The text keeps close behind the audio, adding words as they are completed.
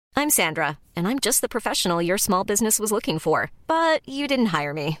I'm Sandra, and I'm just the professional your small business was looking for. But you didn't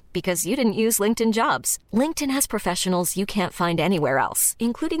hire me because you didn't use LinkedIn Jobs. LinkedIn has professionals you can't find anywhere else,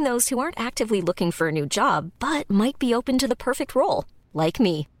 including those who aren't actively looking for a new job, but might be open to the perfect role, like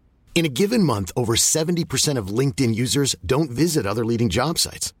me. In a given month, over 70% of LinkedIn users don't visit other leading job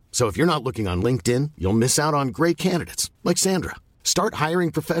sites. So if you're not looking on LinkedIn, you'll miss out on great candidates like Sandra. Start hiring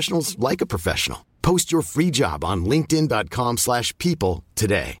professionals like a professional. Post your free job on linkedin.com/people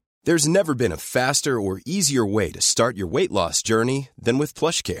today. There's never been a faster or easier way to start your weight loss journey than with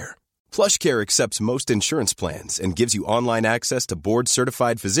PlushCare. PlushCare accepts most insurance plans and gives you online access to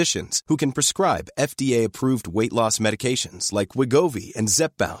board-certified physicians who can prescribe FDA-approved weight loss medications like Wegovy and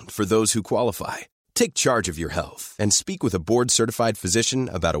Zepbound for those who qualify. Take charge of your health and speak with a board-certified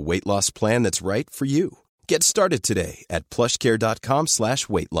physician about a weight loss plan that's right for you. Get started today at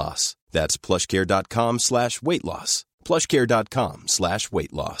plushcare.com/weight loss. That's plushcare.com/weight loss.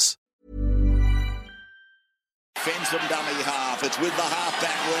 plushcare.com/weight loss. Fends from dummy half. It's with the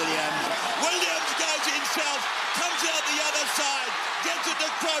halfback, Williams. Williams goes himself, comes out the other side, gets it to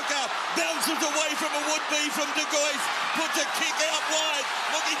Croker, bounces away from a would-be from De Gois, puts a kick out wide,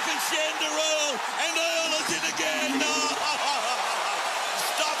 looking for Shander Earl, and Earl is in again. No!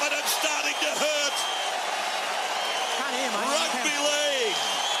 Stop it, it's starting to hurt. Rugby league.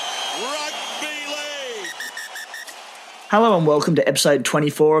 Hello and welcome to episode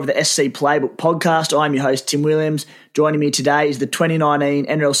 24 of the SC Playbook podcast. I'm your host, Tim Williams. Joining me today is the 2019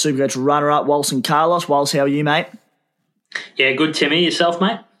 NRL Supercoach runner-up, Walson Carlos. Wals, how are you, mate? Yeah, good, Timmy. Yourself,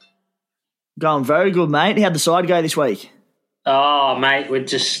 mate? Going very good, mate. How'd the side go this week? Oh, mate, we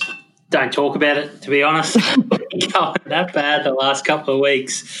just don't talk about it, to be honest. Going that bad the last couple of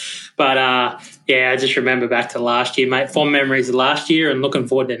weeks. But, I just remember back to last year, mate. Fond memories of last year and looking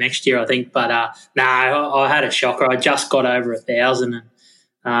forward to next year, I think. But, I had a shocker. I just got over 1,000 and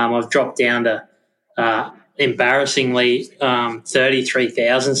I've dropped down to embarrassingly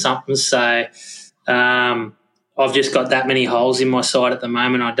 33,000 something. So I've just got that many holes in my side at the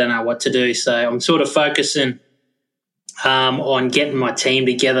moment. I don't know what to do. So I'm sort of focusing on getting my team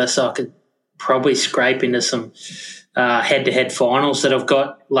together so I could probably scrape into some head-to-head finals that I've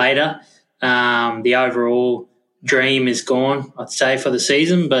got later. The overall dream is gone, I'd say, for the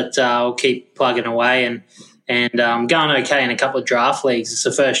season, but I'll keep plugging away and going okay in a couple of draft leagues. It's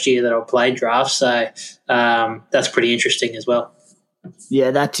the first year that I'll play drafts, so that's pretty interesting as well. Yeah,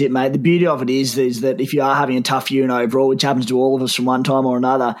 that's it, mate. The beauty of it is that if you are having a tough year in overall, which happens to all of us from one time or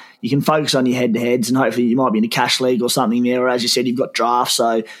another, you can focus on your head-to-heads and hopefully you might be in a cash league or something there, or as you said, you've got drafts,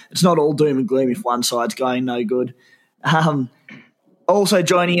 so it's not all doom and gloom if one side's going no good. Also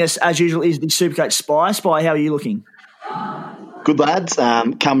joining us, as usual, is the Supercoach Spy. Spy, how are you looking? Good, lads.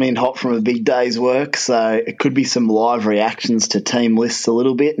 Coming in hot from a big day's work, so it could be some live reactions to team lists a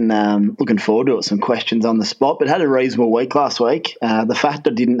little bit, and looking forward to it. Some questions on the spot, but had a reasonable week last week. The fact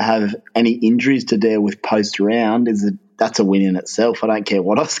I didn't have any injuries to deal with post-round that's a win in itself. I don't care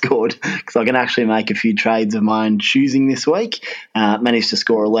what I scored because I can actually make a few trades of my own choosing this week. Managed to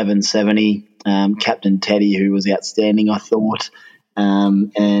score 1170. Captain Teddy, who was outstanding, I thought,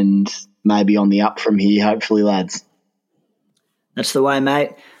 and maybe on the up from here, hopefully, lads. That's the way, mate.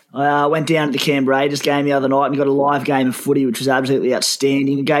 I went down to the Canberra Raiders game the other night and got a live game of footy, which was absolutely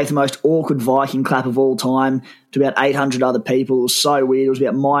outstanding. It gave the most awkward Viking clap of all time to about 800 other people. It was so weird. It was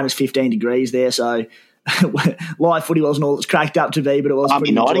about minus 15 degrees there, so live footy wasn't all it's cracked up to be, but it was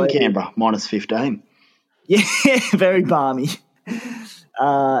pretty night enjoyable. In Canberra, minus 15. Yeah, very balmy.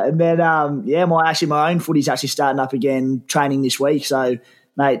 And then, my own footy's actually starting up again, training this week. So,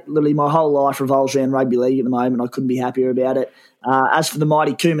 mate, literally my whole life revolves around rugby league at the moment. I couldn't be happier about it. As for the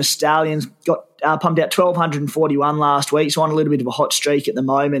mighty Cooma Stallions, got pumped out 1,241 last week, so on a little bit of a hot streak at the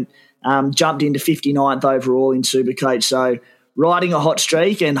moment. Jumped into 59th overall in Supercoach, so riding a hot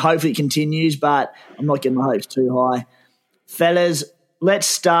streak and hopefully it continues, but I'm not getting my hopes too high. Fellas, let's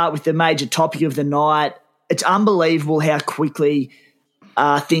start with the major topic of the night. It's unbelievable how quickly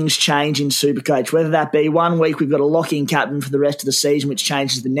things change in Supercoach, whether that be 1 week we've got a lock-in captain for the rest of the season, which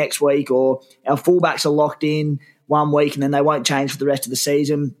changes the next week, or our fullbacks are locked in 1 week and then they won't change for the rest of the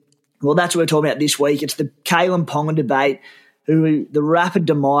season. Well, that's what we're talking about this week. It's the Kalen Ponga debate, the rapid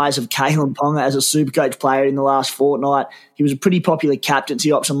demise of Kalen Ponga as a Supercoach player in the last fortnight. He was a pretty popular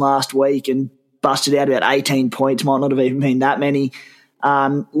captaincy option last week and busted out about 18 points, might not have even been that many.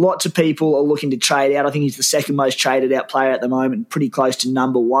 Lots of people are looking to trade out. I think he's the second most traded out player at the moment, pretty close to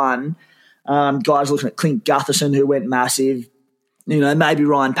number one. Guys looking at Clint Gutherson, who went massive. Maybe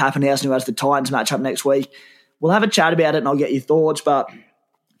Ryan Pappenhausen, who has the Titans match up next week. We'll have a chat about it and I'll get your thoughts. But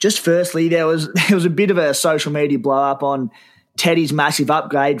just firstly, there was a bit of a social media blow up on Teddy's massive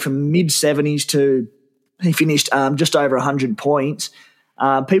upgrade from mid-70s to he finished just over 100 points.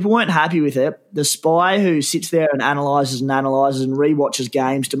 People weren't happy with it. The spy who sits there and analyses and rewatches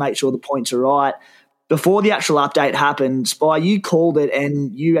games to make sure the points are right, before the actual update happened, Spy, you called it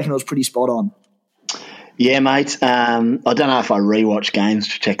and you reckon it was pretty spot on. Yeah, mate. I don't know if I rewatch games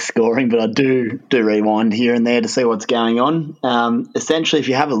to check scoring, but I do rewind here and there to see what's going on. Essentially, if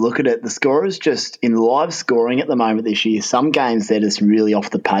you have a look at it, the scorers just in live scoring at the moment this year, some games they're just really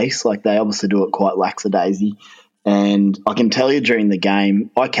off the pace. Like they obviously do it quite lackadaisy. And I can tell you during the game,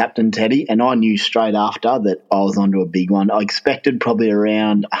 I captained Teddy and I knew straight after that I was onto a big one. I expected probably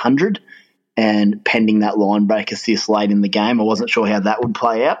around 100 and pending that line break assist late in the game, I wasn't sure how that would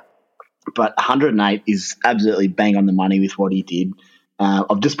play out. But 108 is absolutely bang on the money with what he did.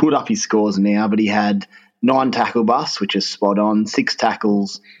 I've just put up his scores now, but he had 9 tackle busts, which is spot on, 6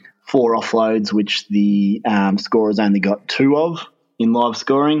 tackles, 4 offloads, which the scorers only got 2 of in live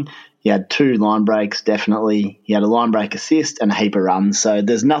scoring. He had 2 line breaks, definitely. He had a line break assist and a heap of runs. So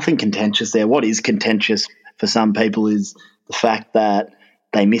there's nothing contentious there. What is contentious for some people is the fact that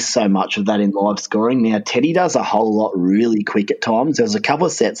they miss so much of that in live scoring. Now, Teddy does a whole lot really quick at times. There was a couple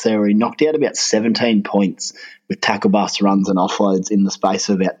of sets there where he knocked out about 17 points with tackle bust runs and offloads in the space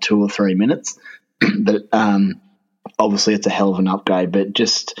of about 2 or 3 minutes. But obviously it's a hell of an upgrade. But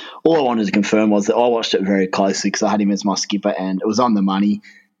just all I wanted to confirm was that I watched it very closely because I had him as my skipper and it was on the money.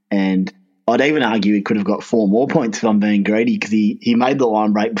 And I'd even argue he could have got 4 more points if I'm being greedy because he made the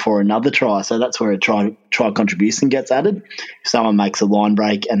line break before another try. So that's where a try contribution gets added. If someone makes a line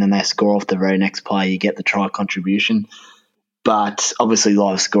break and then they score off the very next play, you get the try contribution. But obviously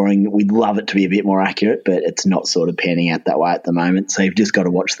live scoring, we'd love it to be a bit more accurate, but it's not sort of panning out that way at the moment. So you've just got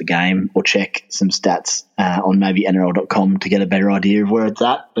to watch the game or check some stats on maybe NRL.com to get a better idea of where it's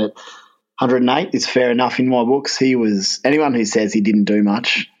at. But 108 is fair enough in my books. Anyone who says he didn't do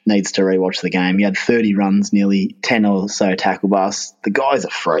much needs to rewatch the game. He had 30 runs, nearly 10 or so tackle busts. The guy's a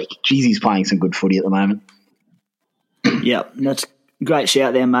freak. Jeez, he's playing some good footy at the moment. Yeah, that's a great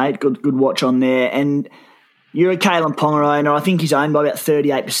shout there, mate. Good watch on there. And you're a Kalen Ponga owner. I think he's owned by about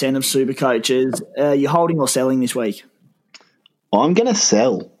 38% of Supercoaches. You're holding or selling this week? I'm going to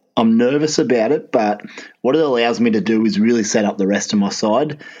sell. I'm nervous about it, but what it allows me to do is really set up the rest of my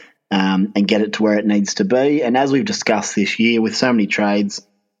side and get it to where it needs to be. And as we've discussed this year with so many trades,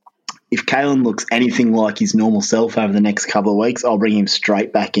 if Kalen looks anything like his normal self over the next couple of weeks, I'll bring him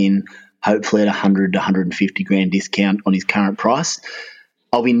straight back in, hopefully at 100 to 150 grand discount on his current price.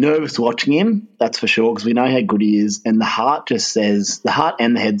 I'll be nervous watching him, that's for sure, because we know how good he is. And the heart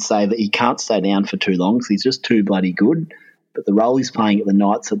and the head say that he can't stay down for too long because he's just too bloody good. But the role he's playing at the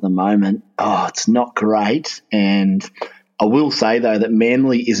Knights at the moment, it's not great. And I will say, though, that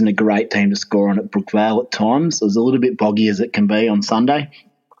Manly isn't a great team to score on at Brookvale at times. It was a little bit boggy as it can be on Sunday.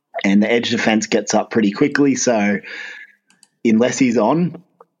 And the edge defence gets up pretty quickly. So unless he's on,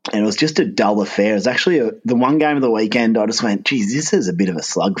 and it was just a dull affair. It was actually the one game of the weekend I just went, geez, this is a bit of a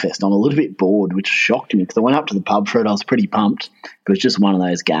slugfest. I'm a little bit bored, which shocked me because I went up to the pub for it. I was pretty pumped. But it's just one of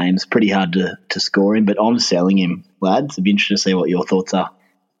those games. Pretty hard to score him. But I'm selling him, lads. I'd be interested to see what your thoughts are.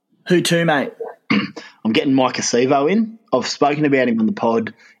 Who to, mate? I'm getting Mike Acevo in. I've spoken about him on the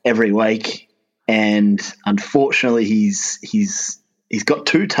pod every week. And unfortunately, he's got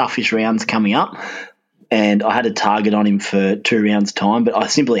 2 toughish rounds coming up. And I had a target on him for 2 rounds' time, but I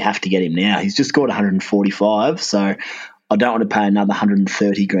simply have to get him now. He's just scored 145, so I don't want to pay another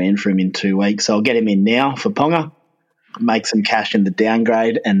 130 grand for him in 2 weeks. So I'll get him in now for Ponga, make some cash in the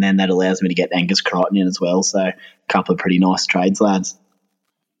downgrade, and then that allows me to get Angus Crichton in as well. So a couple of pretty nice trades, lads.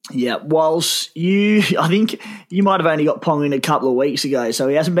 Yeah, whilst I think you might have only got Ponga in a couple of weeks ago, so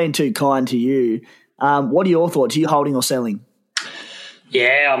he hasn't been too kind to you. What are your thoughts? Are you holding or selling?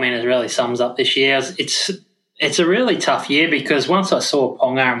 Yeah, I mean, it really sums up this year. It's a really tough year because once I saw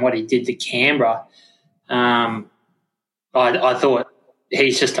Ponga and what he did to Canberra, I thought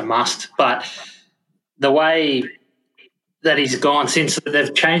he's just a must. But the way that he's gone since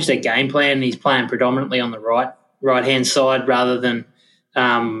they've changed their game plan, he's playing predominantly on the right-hand side rather than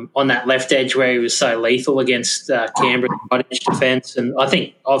on that left edge where he was so lethal against Canberra's right edge defence. And I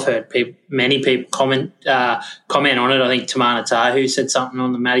think I've heard many people comment on it. I think Tamana Tahu said something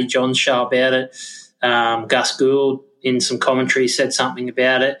on the Matty Johns show about it. Gus Gould in some commentary said something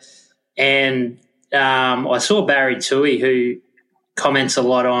about it. And I saw Barry Toohey, who comments a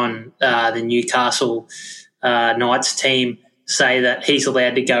lot on the Newcastle Knights team, say that he's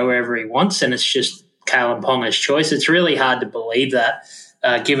allowed to go wherever he wants and it's just Kalen Ponga's choice. It's really hard to believe that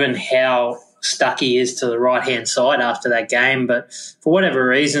given how stuck he is to the right-hand side after that game. But for whatever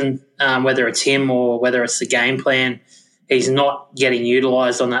reason, whether it's him or whether it's the game plan, he's not getting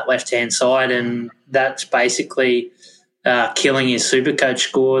utilised on that left-hand side, and that's basically killing his Supercoach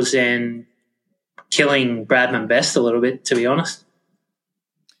scores and killing Bradman Best a little bit, to be honest.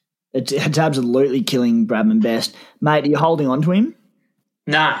 It's absolutely killing Bradman Best. Mate, are you holding on to him?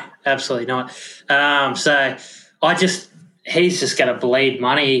 No, absolutely not. So he's just going to bleed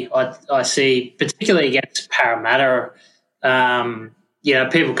money. I see, particularly against Parramatta.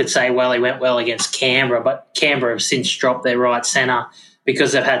 People could say, well, he went well against Canberra, but Canberra have since dropped their right centre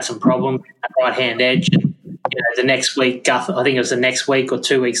because they've had some problems with that right-hand edge. And, the next week, I think it was the next week or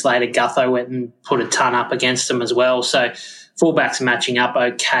 2 weeks later, Gutho went and put a ton up against them as well. So fullbacks matching up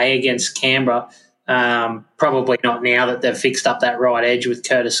okay against Canberra. Probably not now that they've fixed up that right edge with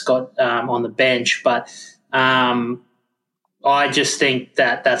Curtis Scott on the bench. But I just think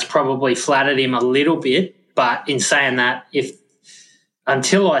that that's probably flattered him a little bit. But in saying that,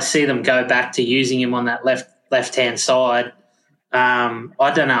 until I see them go back to using him on that left-hand side,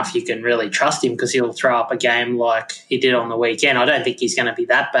 I don't know if you can really trust him because he'll throw up a game like he did on the weekend. I don't think he's going to be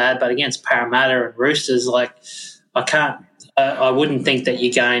that bad, but against Parramatta and Roosters, I wouldn't think that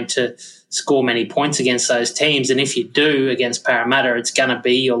you're going to score many points against those teams. And if you do against Parramatta, it's going to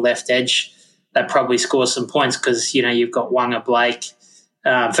be your left edge that probably scores some points because, you've got Wanga Blake.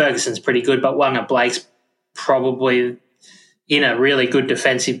 Ferguson's pretty good, but Wanga Blake's probably in a really good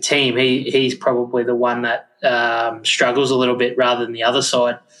defensive team. He's probably the one that struggles a little bit rather than the other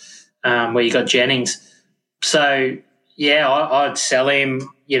side where you got Jennings. So, yeah, I'd sell him.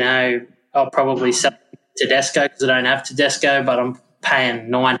 I'll probably sell Tedesco because I don't have Tedesco, but I'm paying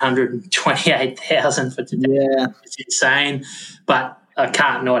 $928,000 for Tedesco. Yeah. It's insane, but I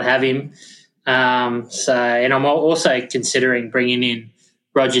can't not have him. And I'm also considering bringing in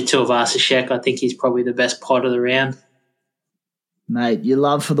Roger Tuivasa-Sheck. I think he's probably the best pod of the round. Mate, your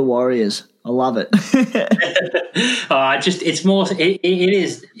love for the Warriors. I love it. It's more. It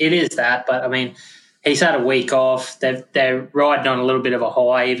is that, but I mean, he's had a week off. They're riding on a little bit of a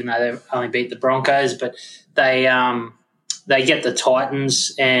high, even though they've only beat the Broncos. But they get the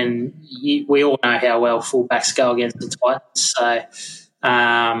Titans, and we all know how well fullbacks go against the Titans. So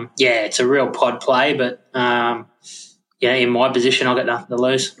it's a real pod play. But in my position, I've got nothing to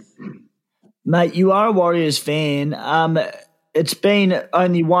lose. Mate, you are a Warriors fan. It's been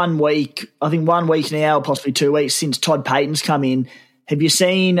only 1 week, I think 1 week now, possibly 2 weeks since Todd Payton's come in. Have you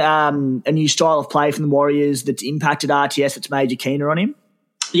seen a new style of play from the Warriors that's impacted RTS that's made you keener on him?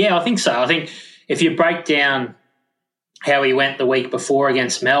 Yeah, I think so. I think if you break down how he went the week before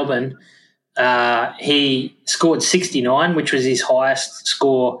against Melbourne, he scored 69, which was his highest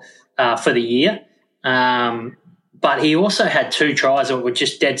score for the year. But he also had 2 tries that were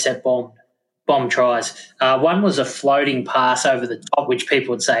just dead set bomb tries. One was a floating pass over the top, which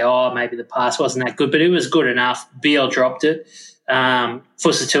people would say, maybe the pass wasn't that good, but it was good enough. Beale dropped it.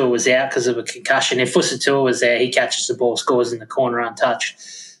 Fusatua was out because of a concussion. If Fusatua was there, he catches the ball, scores in the corner untouched.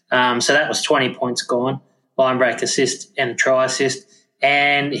 So that was 20 points gone, line break assist and a try assist.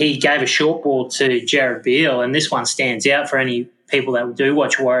 And he gave a short ball to Jared Beale, and this one stands out for any people that do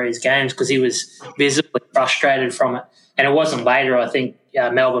watch Warriors games because he was visibly frustrated from it. And it wasn't later, I think,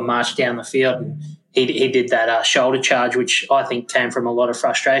 Melbourne marched down the field and he did that shoulder charge, which I think came from a lot of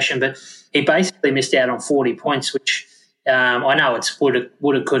frustration. But he basically missed out on 40 points, which I know it's woulda,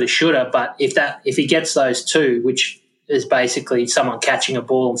 coulda, shoulda, but if he gets those 2, which is basically someone catching a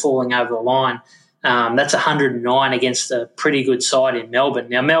ball and falling over the line, that's 109 against a pretty good side in Melbourne.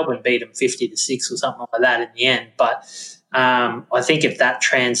 Now, Melbourne beat them 50-6 or something like that in the end, but I think if that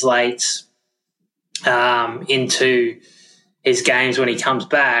translates into his games when he comes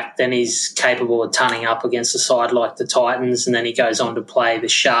back, then he's capable of turning up against a side like the Titans, and then he goes on to play the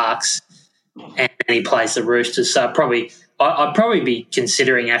Sharks and he plays the Roosters. So I'd probably be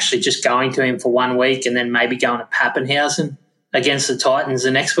considering actually just going to him for 1 week and then maybe going to Pappenhausen against the Titans the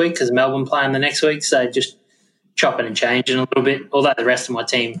next week because Melbourne playing the next week. So just chopping and changing a little bit, although the rest of my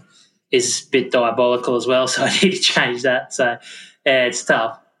team is a bit diabolical as well, so I need to change that. So, yeah, it's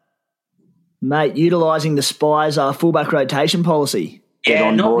tough. Mate, utilising the Spies' fullback rotation policy. Yeah,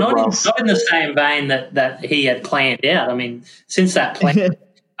 not in the same vein that he had planned out. I mean, since that plan,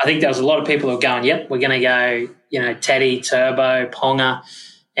 I think there was a lot of people who were going, yep, we're going to go, Teddy, Turbo, Ponga,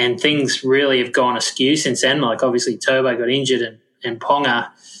 and things really have gone askew since then. Like, obviously, Turbo got injured and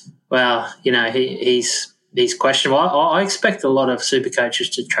Ponga, well, he's questionable. I expect a lot of super coaches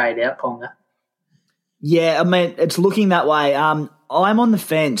to trade out Ponga. Yeah, I mean, it's looking that way. I'm on the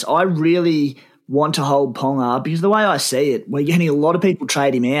fence. I really want to hold Ponga because the way I see it, we're getting a lot of people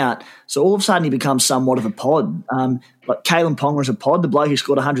trade him out. So all of a sudden he becomes somewhat of a pod. Like Kalen Ponga is a pod, the bloke who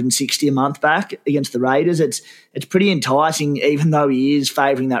scored 160 a month back against the Raiders. It's pretty enticing, even though he is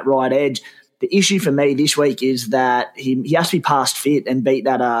favouring that right edge. The issue for me this week is that he has to be past fit and beat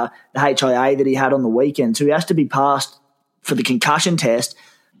that the HIA that he had on the weekend. So he has to be passed for the concussion test.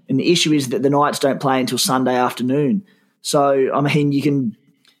 And the issue is that the Knights don't play until Sunday afternoon. So, I mean, you can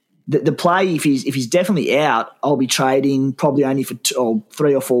the play, if he's definitely out, I'll be trading probably only for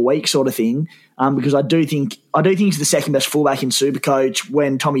 3 or 4 weeks sort of thing, because I do think he's the second best fullback in Supercoach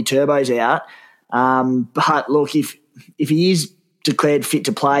when Tommy Turbo's out. But look, if he is declared fit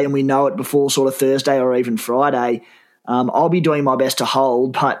to play and we know it before sort of Thursday or even Friday, I'll be doing my best to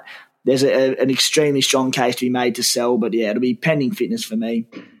hold. But there's an extremely strong case to be made to sell. But yeah, it'll be pending fitness for me.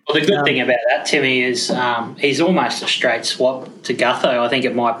 Well, the good thing about that, Timmy, is he's almost a straight swap to Gutho. I think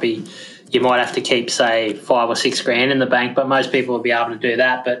it might be you might have to keep, say, $5 or $6 grand in the bank, but most people will be able to do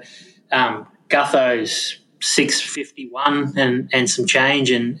that. But Gutho's 651 and some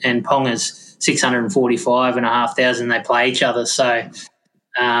change, and Ponga's 645,500. They play each other. So,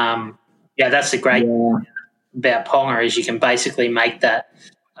 that's the great thing about Ponga is you can basically make that,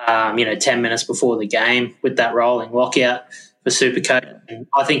 10 minutes before the game with that rolling lockout for Supercoach. And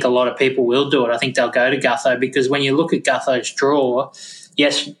I think a lot of people will do it. I think they'll go to Gutho because when you look at Gutho's draw,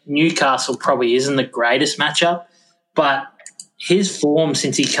 yes, Newcastle probably isn't the greatest matchup, but his form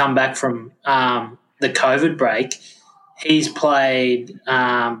since he come back from the COVID break, he's played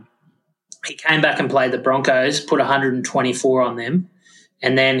he came back and played the Broncos, put 124 on them,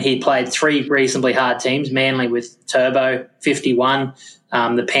 and then he played 3 reasonably hard teams, Manly with Turbo, 51,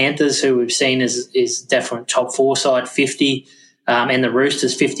 the Panthers, who we've seen is definitely top 4 side, 50, and the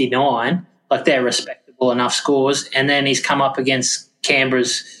Roosters, 59. Like, they're respectable enough scores. And then he's come up against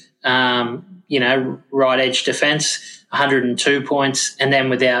Canberra's, right edge defence, 102 points. And then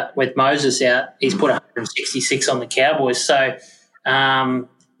with Moses out, he's put 166 on the Cowboys. So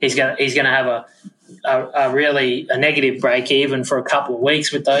he's going to have a negative break even for a couple of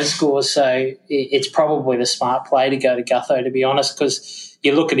weeks with those scores. So it's probably the smart play to go to Gutho, to be honest, because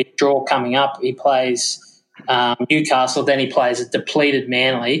you look at his draw coming up. He plays Newcastle, then he plays a depleted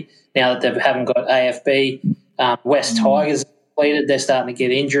Manly now that they haven't got AFB. West Tigers depleted. They're starting to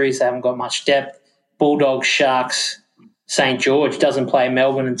get injuries. They haven't got much depth. Bulldogs, Sharks, St. George doesn't play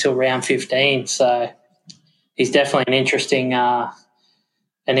Melbourne until round 15. So he's definitely an interesting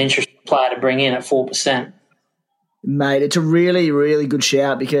player to bring in at 4%. Mate, it's a really, really good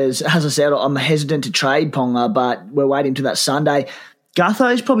shout because, as I said, I'm hesitant to trade Ponga, but we're waiting till that Sunday.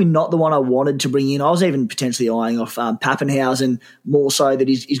 Gutho's probably not the one I wanted to bring in. I was even potentially eyeing off Pappenhausen more so that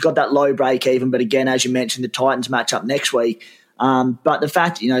he's got that low break even. But again, as you mentioned, the Titans match up next week. But the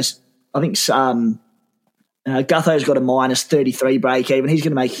fact, I think Gutho's got a minus 33 break even. He's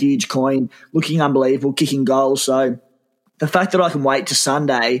going to make huge coin, looking unbelievable, kicking goals. So the fact that I can wait to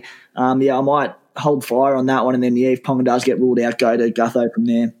Sunday, I might hold fire on that one. And then, if Ponga does get ruled out, go to Gutho from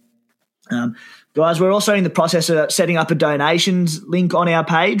there. Guys, we're also in the process of setting up a donations link on our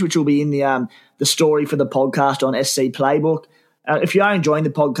page, which will be in the story for the podcast on SC Playbook. If you are enjoying the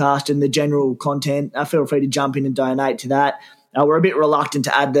podcast and the general content, feel free to jump in and donate to that. We're a bit reluctant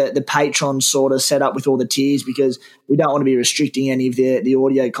to add the Patreon sort of setup with all the tiers because we don't want to be restricting any of the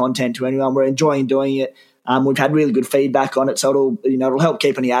audio content to anyone. We're enjoying doing it. We've had really good feedback on it, so it'll help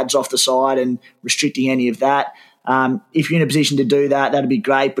keep any ads off the side and restricting any of that. If you're in a position to do that, that'd be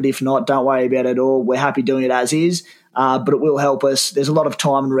great. But if not, don't worry about it at all. We're happy doing it as is, but it will help us. There's a lot of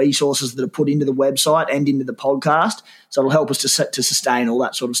time and resources that are put into the website and into the podcast, so it'll help us to sustain all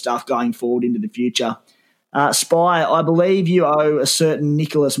that sort of stuff going forward into the future. Spy, I believe you owe a certain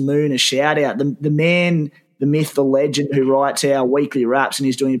Nicholas Moon a shout-out. The man, the myth, the legend who writes our weekly wraps and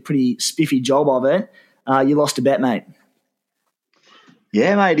is doing a pretty spiffy job of it. You lost a bet, mate.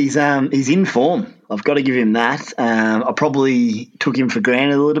 Yeah, mate, he's in form. I've got to give him that. I probably took him for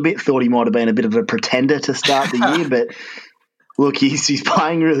granted a little bit, thought he might have been a bit of a pretender to start the year, but look, he's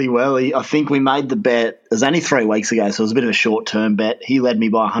playing really well. I think we made the bet, it was only 3 weeks ago, so it was a bit of a short-term bet. He led me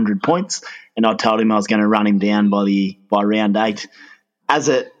by 100 points, and I told him I was going to run him down by round 8. As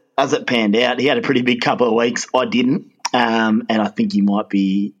it panned out, he had a pretty big couple of weeks. I didn't, and I think he might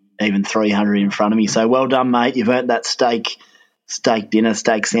be even 300 in front of me. So well done, mate. You've earned that steak dinner,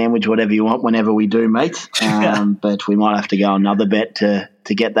 steak sandwich, whatever you want whenever we do, mate. But we might have to go another bet to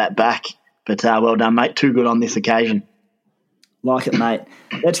get that back. But well done, mate. Too good on this occasion. Like it, mate.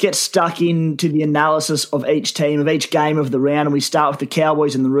 Let's get stuck into the analysis of each team, of each game of the round, and we start with the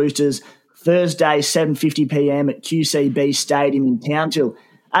Cowboys and the Roosters. Thursday, 7:50 p.m. at QCB Stadium in Townsville.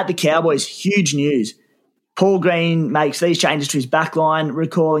 at the Cowboys, huge news. Paul Green makes these changes to his backline,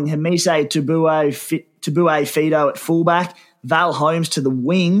 recalling Hamise Tubue Fido at fullback, Val Holmes to the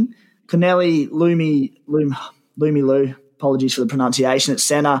wing, Corneli Lumilu, apologies for the pronunciation, at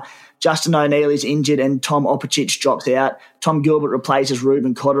centre. Justin O'Neill is injured and Tom Opicic drops out. Tom Gilbert replaces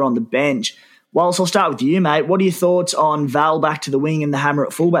Reuben Cotter on the bench. Wallace, I'll start with you, mate. What are your thoughts on Val back to the wing and the Hammer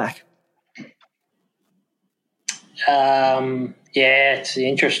at fullback? Yeah, it's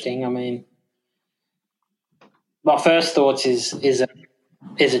interesting. I mean, my first thoughts is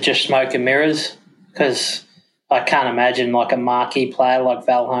it just smoke and mirrors? Because I can't imagine like a marquee player like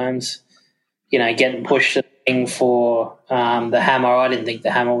Val Holmes, getting pushed to the wing for the Hammer. I didn't think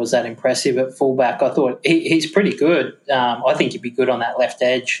the Hammer was that impressive at fullback. I thought he's pretty good. I think he'd be good on that left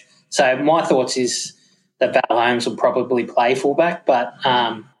edge. So my thoughts is that Val Holmes will probably play fullback, but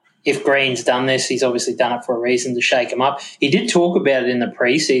if Green's done this, he's obviously done it for a reason to shake him up. He did talk about it in the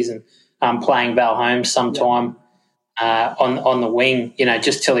preseason, playing Val Holmes sometime on the wing,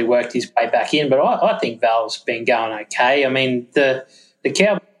 just till he worked his way back in. But I think Val's been going okay. I mean, the Cowboys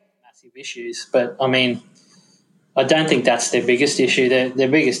have massive issues, but I mean, I don't think that's their biggest issue. Their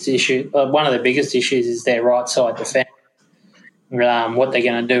biggest issue, one of the biggest issues, is their right side defence. What they're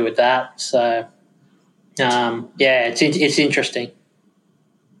going to do with that. So, it's interesting.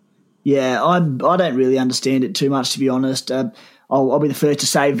 Yeah, I don't really understand it too much, to be honest. I'll be the first to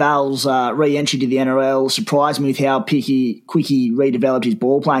say Val's re-entry to the NRL surprised me with how quick he redeveloped his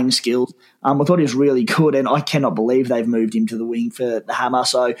ball-playing skills. I thought he was really good, and I cannot believe they've moved him to the wing for the Hammer,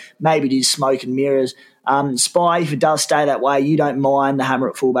 so maybe it is smoke and mirrors. Spy, if it does stay that way, you don't mind the Hammer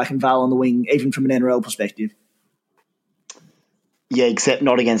at fullback and Val on the wing, even from an NRL perspective? Yeah, except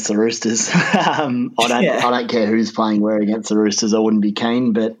not against the Roosters. I don't care who's playing where against the Roosters. I wouldn't be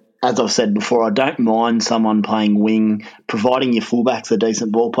keen, but as I've said before, I don't mind someone playing wing, providing your fullback's a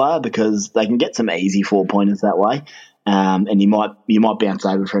decent ball player, because they can get some easy 4-pointers that way. And you might bounce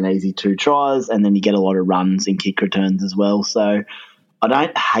over for an easy 2 tries, and then you get a lot of runs and kick returns as well. So I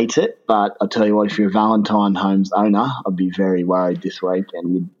don't hate it, but I'll tell you what, if you're a Valentine Holmes owner, I'd be very worried this week,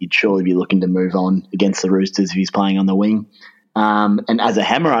 and you'd surely be looking to move on against the Roosters if he's playing on the wing. And as a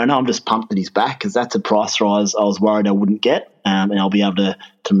Hammer owner, I'm just pumped that he's back, because that's a price rise I was worried I wouldn't get, and I'll be able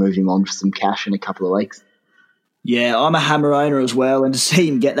to move him on for some cash in a couple of weeks. Yeah, I'm a Hammer owner as well, and to see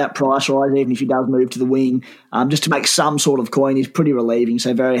him get that price rise, even if he does move to the wing, just to make some sort of coin, is pretty relieving,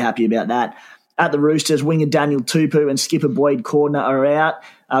 so very happy about that. At the Roosters, winger Daniel Tupou and skipper Boyd Cordner are out.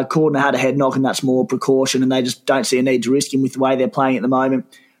 Cordner had a head knock, and that's more precaution, and they just don't see a need to risk him with the way they're playing at the moment.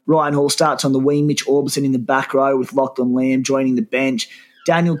 Ryan Hall starts on the wing, Mitch Orbison in the back row with Lachlan Lamb joining the bench.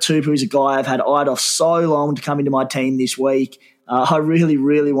 Daniel Tupou is a guy I've had eyed off so long to come into my team this week. I really,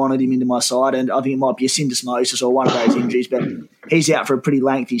 really wanted him into my side, and I think it might be a syndesmosis or one of those injuries, but he's out for a pretty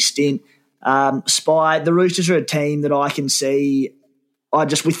lengthy stint. Spy, the Roosters are a team that I can see,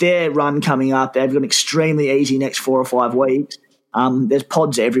 with their run coming up, they've got an extremely easy next 4 or 5 weeks. There's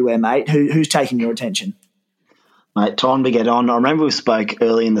pods everywhere, mate. Who's taking your attention? Mate, time to get on. I remember we spoke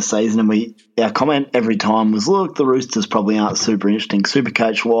early in the season, and our comment every time was, look, the Roosters probably aren't super interesting.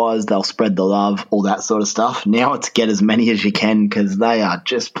 Supercoach-wise, they'll spread the love, all that sort of stuff. Now it's get as many as you can, because they are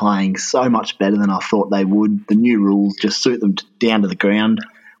just playing so much better than I thought they would. The new rules just suit them down to the ground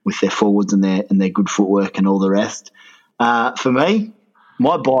with their forwards and their good footwork and all the rest. For me,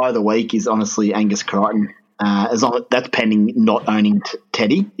 my buy of the week is honestly Angus Crichton. As long as that's pending not owning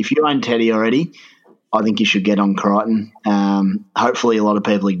Teddy. If you own Teddy already, I think you should get on Crichton. Hopefully a lot of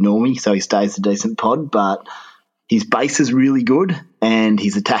people ignore me, so he stays a decent pod, but his base is really good and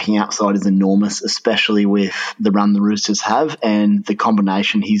his attacking outside is enormous, especially with the run the Roosters have and the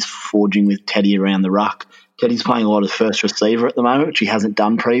combination he's forging with Teddy around the ruck. Teddy's playing a lot of first receiver at the moment, which he hasn't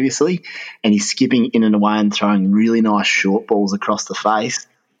done previously, and he's skipping in and away and throwing really nice short balls across the face.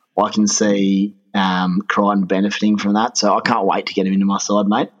 I can see Crichton benefiting from that, so I can't wait to get him into my side,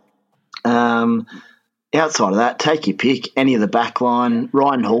 mate. Outside of that, take your pick. Any of the back line.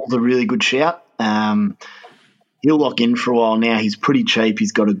 Ryan Hall's a really good shout. He'll lock in for a while now. He's pretty cheap.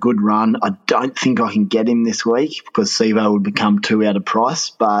 He's got a good run. I don't think I can get him this week because Sivo would become too out of price,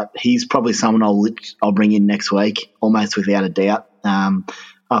 but he's probably someone I'll bring in next week, almost without a doubt,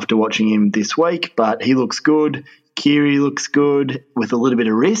 after watching him this week. But he looks good. Keary looks good with a little bit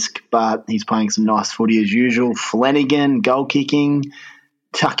of risk, but he's playing some nice footy as usual. Flanagan, goal kicking.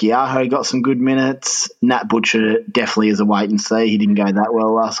 Takiaho got some good minutes. Nat Butcher definitely is a wait and see. He didn't go that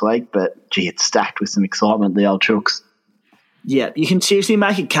well last week, but gee, it's stacked with some excitement, the old Chooks. Yeah, you can seriously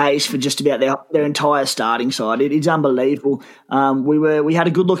make a case for just about their entire starting side. It's unbelievable. We had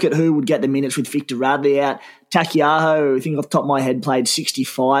a good look at who would get the minutes with Victor Radley out. Takiaho, I think off the top of my head, played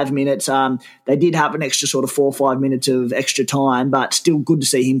 65 minutes. They did have an extra sort of 4 or 5 minutes of extra time, but still good to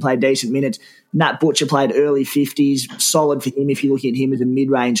see him play decent minutes. Nat Butcher played early 50s, solid for him if you look at him as a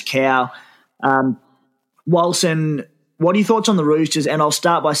mid-range cow. Wilson, what are your thoughts on the Roosters? And I'll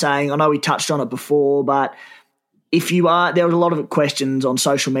start by saying, I know we touched on it before, but there was a lot of questions on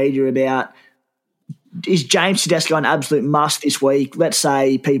social media about, is James Tedesco an absolute must this week? Let's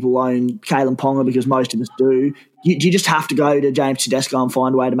say people own Kalen Ponga because most of us do. Do you just have to go to James Tedesco and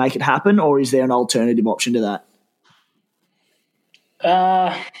find a way to make it happen, or is there an alternative option to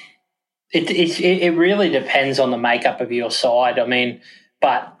that? It really depends on the makeup of your side. I mean,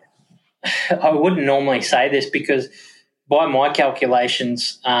 but I wouldn't normally say this because by my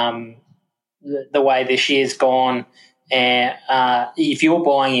calculations, the way this year's gone, and if you're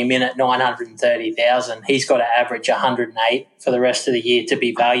buying him in at 930,000, he's got to average 108 for the rest of the year to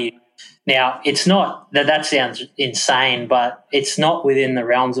be valued. Now, it's not that sounds insane, but it's not within the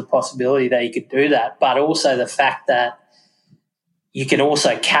realms of possibility that you could do that. But also the fact that you can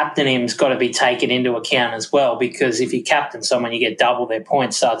also captain him's got to be taken into account as well, because if you captain someone, you get double their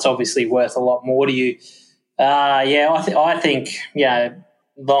points, so it's obviously worth a lot more to you. I think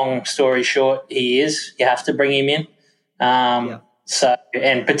long story short, he is. You have to bring him in. So,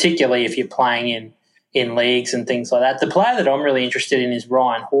 and particularly if you're playing in leagues and things like that. The player that I'm really interested in is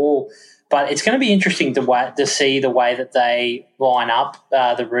Ryan Hall, but it's going to be interesting to see the way that they line up,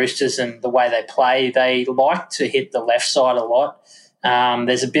 the Roosters, and the way they play. They like to hit the left side a lot.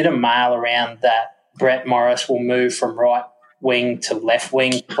 There's a bit of mail around that Brett Morris will move from right wing to left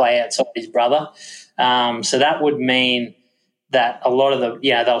wing to play outside his brother. So that would mean that a lot of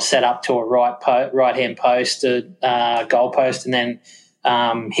they'll set up to a right-hand post, goal post, and then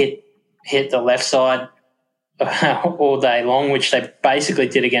hit the left side all day long, which they basically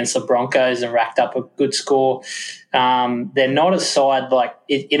did against the Broncos and racked up a good score. They're not a side like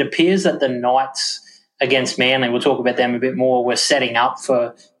it appears that the Knights against Manly, we'll talk about them a bit more, were setting up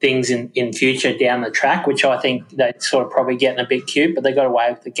for things in future down the track, which I think they're sort of probably getting a bit cute, but they got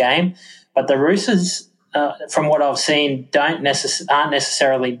away with the game. But the Roosters, from what I've seen, aren't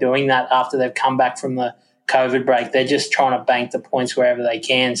necessarily doing that after they've come back from the COVID break. They're just trying to bank the points wherever they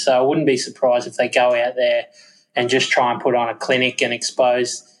can. So I wouldn't be surprised if they go out there and just try and put on a clinic and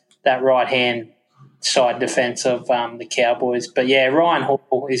expose that right-hand side defence of the Cowboys. But, yeah, Ryan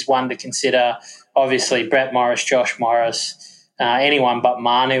Hall is one to consider. Obviously, Brett Morris, Josh Morris, anyone but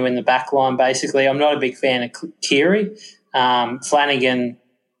Manu in the back line, basically. I'm not a big fan of Keary. Flanagan,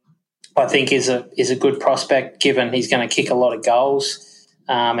 I think, is a good prospect given he's going to kick a lot of goals.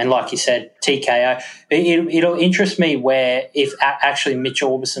 And like you said, TKO. It'll interest me where if actually Mitch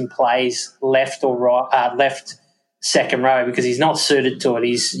Orbison plays left or right, left second row, because he's not suited to it.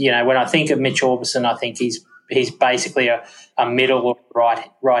 He's, when I think of Mitch Orbison, I think he's basically a middle or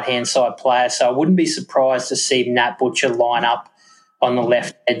right hand side player. So I wouldn't be surprised to see Nat Butcher line up on the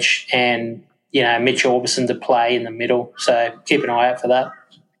left edge and Mitch Orbison to play in the middle. So keep an eye out for that.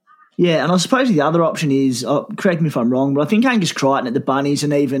 Yeah, and I suppose the other option is, correct me if I'm wrong, but I think Angus Crichton at the Bunnies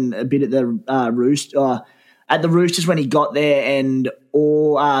and even a bit at the Roosters when he got there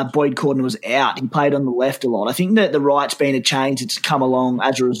Boyd Cordner was out, he played on the left a lot. I think that the right's been a change that's come along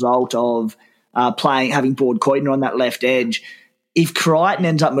as a result of having Boyd Cordner on that left edge. If Crichton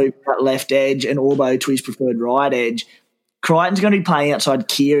ends up moving that left edge and Orbo to his preferred right edge, Crichton's going to be playing outside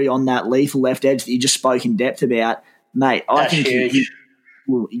Keary on that lethal left edge that you just spoke in depth about. Mate, I think huge.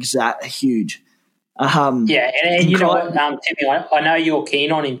 Exactly, huge. And you know what, Timmy, I know you're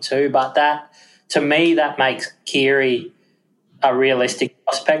keen on him too, but that, to me, that makes Keary a realistic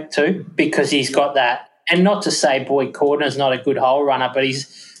prospect too, because he's got that. And not to say Boyd Cordner's not a good hole runner, but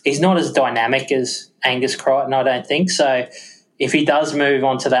he's not as dynamic as Angus Crichton, I don't think. So if he does move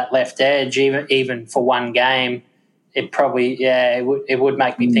onto that left edge, even for one game, it probably it would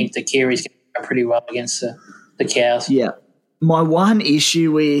make me think that Keary's going to go pretty well against the Cows. Yeah. My one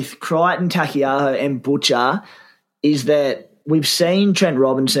issue with Crichton, Takiaho and Butcher is that we've seen Trent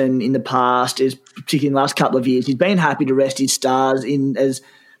Robinson in the past, particularly in the last couple of years, he's been happy to rest his stars in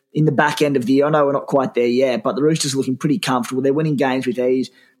the back end of the year. I know we're not quite there yet, but the Roosters are looking pretty comfortable. They're winning games with ease.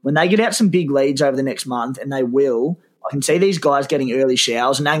 When they get out some big leads over the next month, and they will, I can see these guys getting early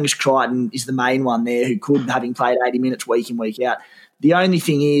showers, and Angus Crichton is the main one there who could, having played 80 minutes week in, week out. The only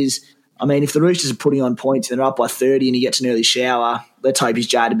thing is, I mean, if the Roosters are putting on points and they're up by 30 and he gets an early shower, let's hope he's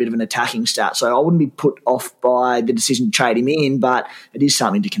jarred a bit of an attacking stat. So I wouldn't be put off by the decision to trade him in, but it is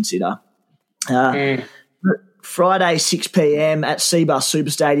something to consider. Friday, 6 p.m. at Seabus Super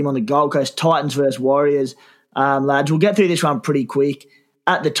Stadium on the Gold Coast, Titans versus Warriors. Lads, we'll get through this one pretty quick.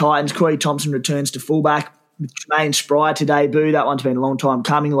 At the Titans, Corey Thompson returns to fullback with Jermaine Spry to debut. That one's been a long time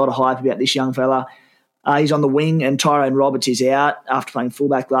coming. A lot of hype about this young fella. He's on the wing, and Tyrone Roberts is out after playing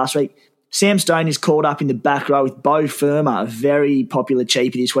fullback last week. Sam Stone is called up in the back row with Beau Firma, a very popular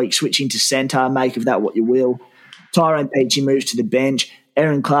cheapie this week, switching to centre. Make of that what you will. Tyrone Peachy moves to the bench.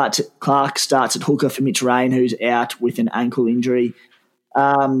 Aaron Clark starts at hooker for Mitch Rain, who's out with an ankle injury.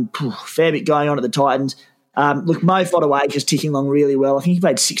 Fair bit going on at the Titans. Look, Mo Fodawaker's ticking along really well. I think he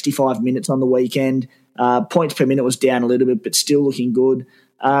played 65 minutes on the weekend. Points per minute was down a little bit, but still looking good.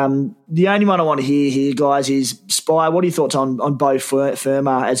 The only one I want to hear here, guys, is Spy. What are your thoughts on Beau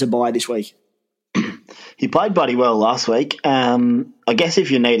Firma as a buy this week? He played bloody well last week. I guess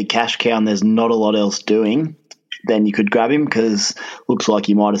if you need a cash cow and there's not a lot else doing, then you could grab him because looks like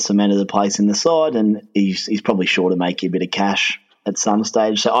he might have cemented a place in the side, and he's probably sure to make you a bit of cash at some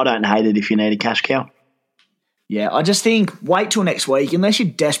stage. So I don't hate it if you need a cash cow. Yeah, I just think wait till next week, unless you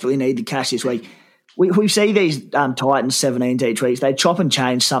desperately need the cash this week. We see these Titans 17s each week. They chop and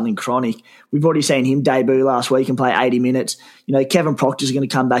change something chronic. We've already seen him debut last week and play 80 minutes. You know, Kevin Proctor's going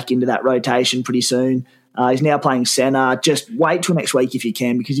to come back into that rotation pretty soon. He's now playing centre. Just wait till next week if you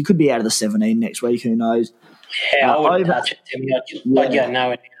can, because he could be out of the 17 next week. Who knows? Yeah, I wouldn't touch it, Timmy. I'd go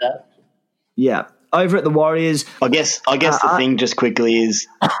nowhere near that. Yeah. Over at the Warriors. I guess the thing just quickly is,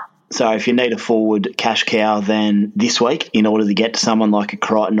 so if you need a forward cash cow, then this week, in order to get to someone like a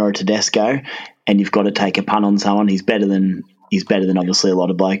Crichton or a Tedesco, and you've got to take a punt on someone, he's better than obviously a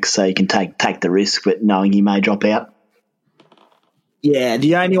lot of blokes, so you can take the risk, but knowing he may drop out. Yeah,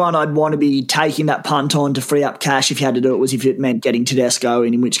 the only one I'd want to be taking that punt on to free up cash if you had to do it was if it meant getting Tedesco,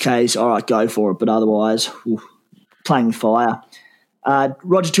 and in which case, all right, go for it. But otherwise, playing with fire.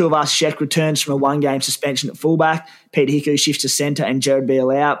 Roger Tuivasa-Sheck returns from a one-game suspension at fullback. Peter Hiku shifts to centre and Jared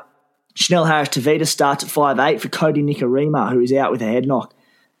Beale out. Chanel Harris-Tavita starts at 5'8" for Cody Nikorima, who is out with a head knock.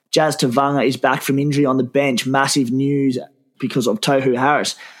 Jazz Tavanga is back from injury on the bench. Massive news because of Tohu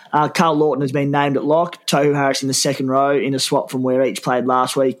Harris. Carl Lawton has been named at lock. Tohu Harris in the second row in a swap from where each played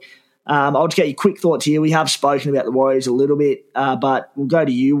last week. I'll just get your quick thoughts here. We have spoken about the Warriors a little bit, but we'll go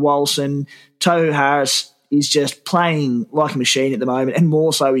to you, Walson. Tohu Harris is just playing like a machine at the moment, and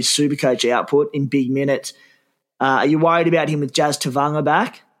more so his Supercoach output in big minutes. Are you worried about him with Jazz Tavanga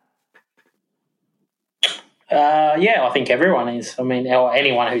back? Yeah, I think everyone is. I mean, or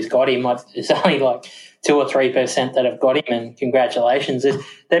anyone who's got him, it's only like 2 or 3% that have got him, and congratulations.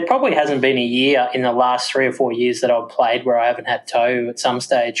 There probably hasn't been a year in the last 3 or 4 years that I've played where I haven't had Tohu at some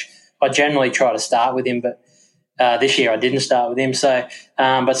stage. I generally try to start with him, but this year I didn't start with him. So,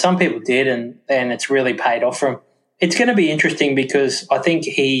 but some people did, and it's really paid off for him. It's going to be interesting because I think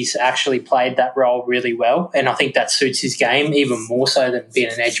he's actually played that role really well, and I think that suits his game even more so than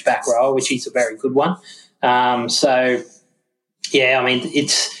being an edge back role, which is a very good one. So, yeah, I mean,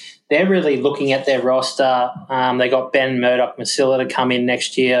 they're really looking at their roster. They got Ben Murdoch-Masila to come in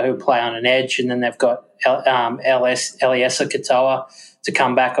next year who'll play on an edge, and then they've got Eliesa Katoa to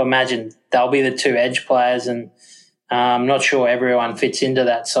come back. I imagine they'll be the two edge players, and I'm not sure everyone fits into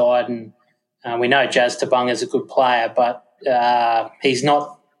that side. And we know Jazz Tabung is a good player, but he's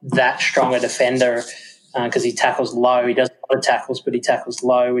not that strong a defender because he tackles low. He does a lot of tackles, but he tackles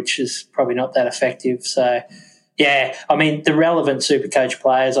low, which is probably not that effective. So, yeah, I mean, the relevant Supercoach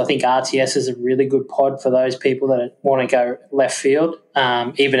players, I think RTS is a really good pod for those people that want to go left field,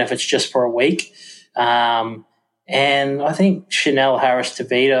 even if it's just for a week. And I think Chanel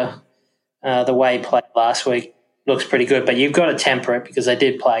Harris-Tavita, the way he played last week, looks pretty good. But you've got to temper it because they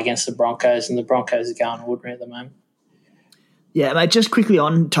did play against the Broncos, and the Broncos are going ordinary at the moment. Yeah, mate, just quickly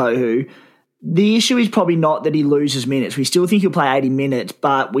on Tohu, the issue is probably not that he loses minutes. We still think he'll play 80 minutes,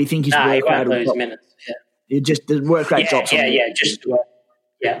 but we think his work rate won't lose minutes. Yeah. Just the work rate drops. Just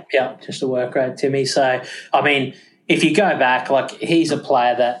the work rate, Timmy. So, I mean, if you go back, like he's a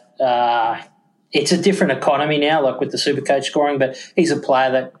player that it's a different economy now, like with the Supercoach scoring, but he's a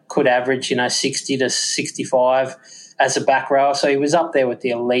player that could average, 60 to 65 as a back rower. So he was up there with the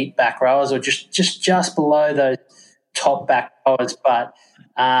elite back rowers, or just below those top back rowers. But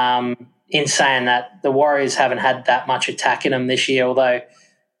in saying that, the Warriors haven't had that much attack in them this year, although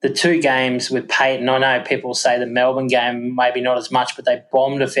the 2 games with Peyton, I know people say the Melbourne game maybe not as much, but they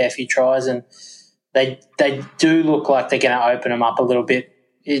bombed a fair few tries, and they do look like they're going to open them up a little bit.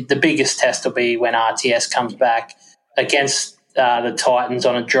 The biggest test will be when RTS comes back against the Titans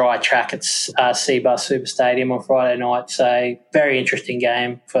on a dry track at Seabus Super Stadium on Friday night. So very interesting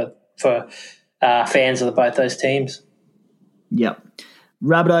game for fans of both those teams. Yep.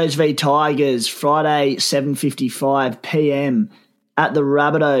 Rabbitohs v Tigers, Friday, 7:55 p.m. at the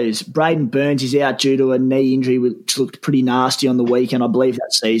Rabbitohs. Braden Burns is out due to a knee injury, which looked pretty nasty on the weekend, I believe,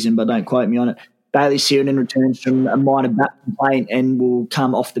 that season, but don't quote me on it. Bailey Sirenin returns from a minor back complaint and will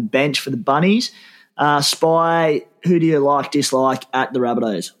come off the bench for the Bunnies. Spy, who do you dislike at the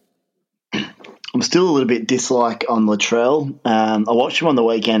Rabbitohs? I'm still a little bit dislike on Latrell. I watched him on the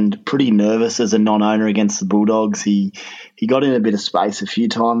weekend, pretty nervous as a non-owner against the Bulldogs. He got in a bit of space a few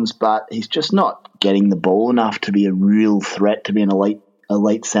times, but he's just not getting the ball enough to be a real threat to be an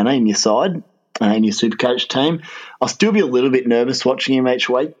elite centre in your side, in your Supercoach team. I'll still be a little bit nervous watching him each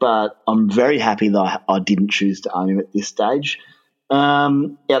week, but I'm very happy that I didn't choose to own him at this stage.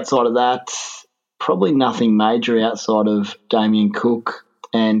 Outside of that, probably nothing major outside of Damien Cook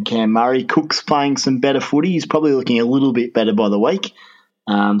and Cam Murray. Cook's playing some better footy. He's probably looking a little bit better by the week.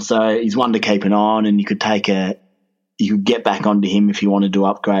 So he's one to keep an eye on, and you could get back onto him if you wanted to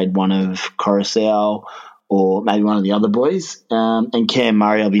upgrade one of Coruscant or maybe one of the other boys. And Cam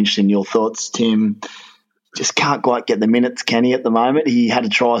Murray, I'll be interested in your thoughts, Tim. Just can't quite get the minutes, can he, at the moment? He had a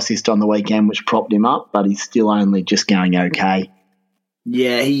try assist on the weekend, which propped him up, but he's still only just going okay.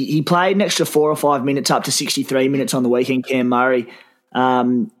 Yeah, he played an extra 4 or 5 minutes up to 63 minutes on the weekend, Cam Murray.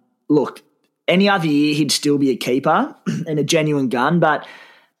 Look, any other year he'd still be a keeper and a genuine gun, but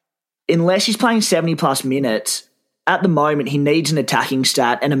unless he's playing 70-plus minutes, at the moment he needs an attacking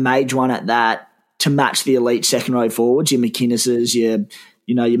stat and a major one at that to match the elite second-row forwards, your McInnes's, your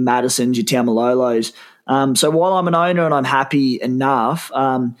Madisons, your Taumalolos. So while I'm an owner and I'm happy enough,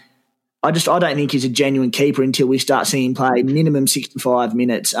 I don't think he's a genuine keeper until we start seeing him play minimum 65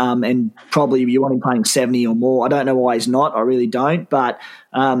 minutes, and probably you want him playing 70 or more. I don't know why he's not. I really don't. But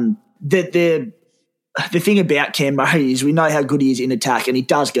the thing about Cam Murray is we know how good he is in attack, and he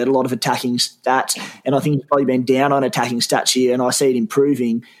does get a lot of attacking stats, and I think he's probably been down on attacking stats here, and I see it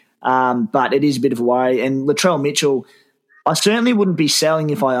improving. But it is a bit of a worry. And Latrell Mitchell, I certainly wouldn't be selling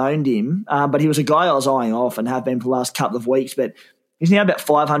if I owned him, but he was a guy I was eyeing off and have been for the last couple of weeks. But he's now about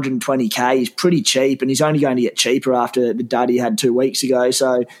 520K. He's pretty cheap, and he's only going to get cheaper after the dud he had 2 weeks ago.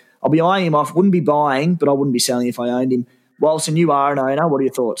 So I'll be eyeing him off. Wouldn't be buying, but I wouldn't be selling if I owned him. Walson, you are an owner. What are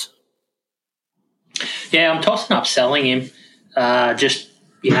your thoughts? Yeah, I'm tossing up selling him.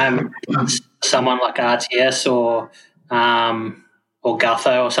 Someone like RTS or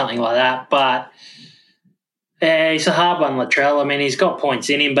Gutho or something like that. But yeah, he's a hard one, Latrell. I mean, he's got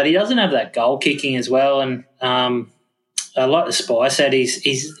points in him, but he doesn't have that goal kicking as well. And like the Spy said,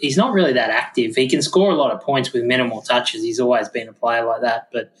 he's not really that active. He can score a lot of points with minimal touches. He's always been a player like that.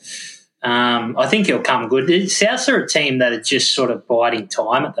 But I think he'll come good. Souths are a team that are just sort of biding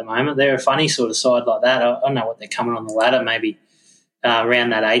time at the moment. They're a funny sort of side like that. I don't know what they're coming on the ladder, maybe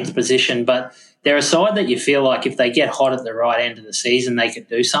around that 8th position. But they're a side that you feel like if they get hot at the right end of the season, they could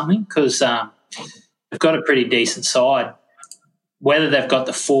do something because they've got a pretty decent side. Whether they've got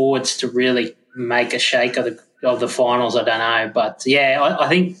the forwards to really make a shake of the finals, I don't know. But, yeah, I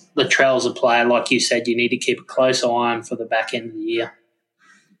think Latrell's a player, like you said, you need to keep a close eye on for the back end of the year.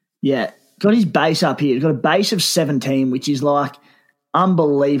 Yeah, got his base up here. He's got a base of 17, which is like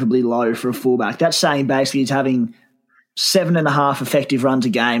unbelievably low for a fullback. That's saying basically he's having 7.5 effective runs a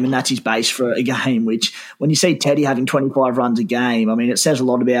game, and that's his base for a game, which when you see Teddy having 25 runs a game, I mean, it says a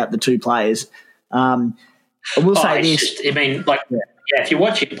lot about the two players. I will say this. If you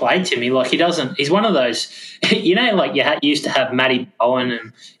watch him play, Timmy, like he's one of those, like you used to have Matty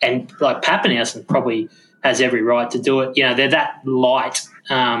Bowen and like Pappenhausen probably has every right to do it. They're that light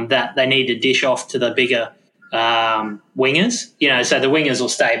that they need to dish off to the bigger wingers. So the wingers will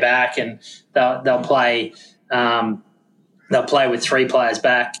stay back and they'll play with 3 players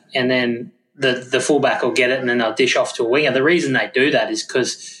back, and then the fullback will get it, and then they'll dish off to a winger. The reason they do that is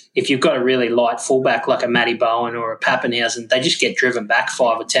because if you've got a really light fullback like a Matty Bowen or a Pappenhausen, they just get driven back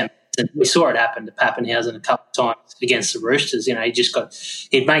 5 or 10 minutes. And we saw it happen to Pappenhausen a couple of times against the Roosters.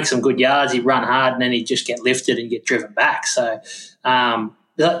 He'd make some good yards, he'd run hard, and then he'd just get lifted and get driven back. So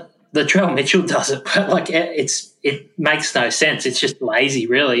Latrell Mitchell does it, but it makes no sense. It's just lazy,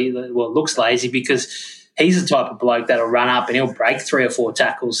 really. Well, it looks lazy because he's the type of bloke that'll run up and he'll break 3 or 4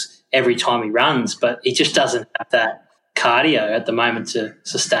 tackles every time he runs, but he just doesn't have that cardio at the moment to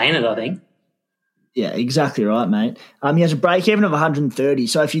sustain it, I think. Yeah, exactly right, mate. He has a break-even of 130,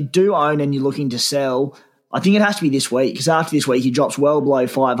 so if you do own and you're looking to sell, I think it has to be this week, because after this week he drops well below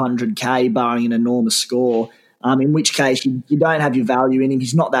 500K, barring an enormous score, in which case you don't have your value in him.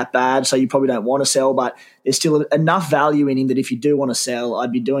 He's not that bad, so you probably don't want to sell, but there's still enough value in him that if you do want to sell,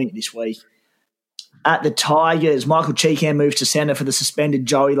 I'd be doing it this week. At the Tigers, Michael Cheekham moves to centre for the suspended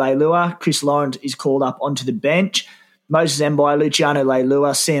Joey Leilua. Chris Lawrence is called up onto the bench. Moses Mbai, Luciano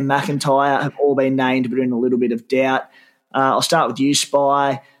Leilua, Sam McIntyre have all been named but are in a little bit of doubt. I'll start with you,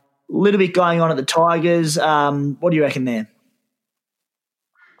 Spy. A little bit going on at the Tigers. What do you reckon there?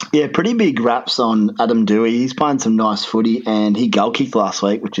 Yeah, pretty big raps on Adam Dewey. He's playing some nice footy, and he goal kicked last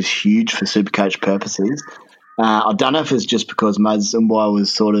week, which is huge for Supercoach purposes. I don't know if it's just because Moses Mbai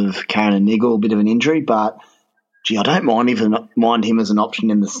was sort of carrying a niggle, a bit of an injury, but gee, I don't mind him as an option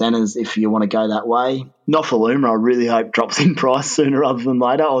in the centres if you want to go that way. Nofaluma, I really hope drops in price sooner rather than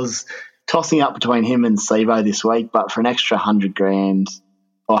later. I was tossing up between him and Sevo this week, but for an extra $100,000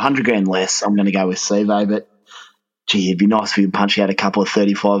 or $100,000 less, I'm going to go with Sevo. But gee, it'd be nice if we could punch out a couple of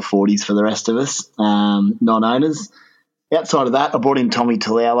 35-40s for the rest of us, non-owners. Outside of that, I brought in Tommy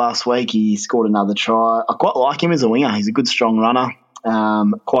Talau last week. He scored another try. I quite like him as a winger. He's a good, strong runner.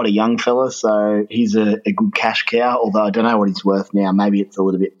 Quite a young fella, so he's a good cash cow, although I don't know what he's worth now. Maybe it's a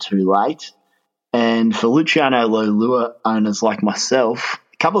little bit too late. And for Luciano Leilua owners like myself,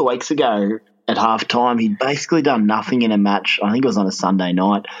 a couple of weeks ago at half-time, he'd basically done nothing in a match. I think it was on a Sunday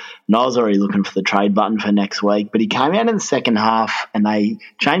night, and I was already looking for the trade button for next week. But he came out in the second half, and they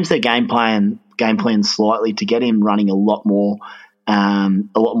changed their game plan slightly to get him running a lot more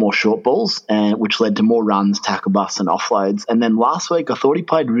short balls, which led to more runs, tackle busts and offloads. And then last week I thought he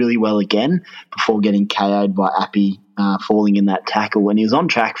played really well again before getting KO'd by Appy falling in that tackle when he was on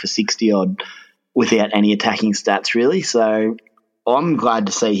track for 60-odd without any attacking stats really. So I'm glad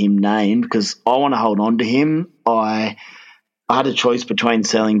to see him named because I want to hold on to him. I had a choice between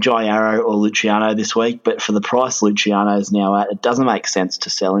selling Jai Arrow or Luciano this week, but for the price Luciano is now at, it doesn't make sense to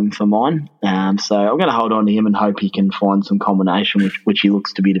sell him for mine. So I'm going to hold on to him and hope he can find some combination, which he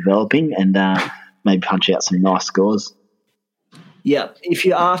looks to be developing, and maybe punch out some nice scores. Yeah, if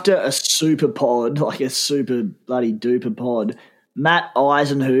you're after a super pod, like a super bloody duper pod, Matt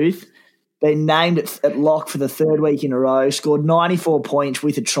Eisenhuth, been named at lock for the third week in a row, scored 94 points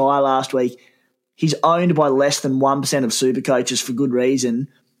with a try last week. He's owned by less than 1% of Supercoaches for good reason.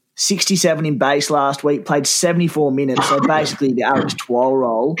 67 in base last week, played 74 minutes, so basically the Alex Twal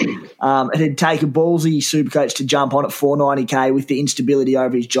role. It'd take a ballsy Supercoach to jump on at $490K with the instability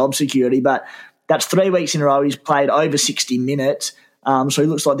over his job security, but that's 3 weeks in a row he's played over 60 minutes, so he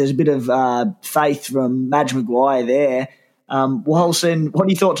looks like there's a bit of faith from Madge Maguire there. Wilson, what are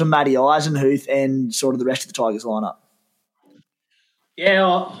your thoughts on Matty Eisenhuth and sort of the rest of the Tigers lineup? Yeah,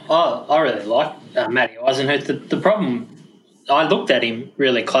 I really like Matty Eisenhuth. The problem, I looked at him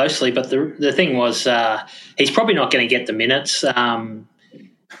really closely, but the thing was he's probably not going to get the minutes.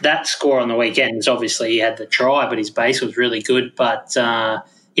 That score on the weekend is obviously he had the try, but his base was really good. But,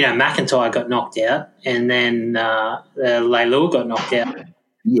 McIntyre got knocked out and then Leilua got knocked out.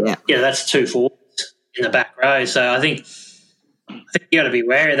 Yeah. Yeah, that's 2 forwards in the back row. So I think you got to be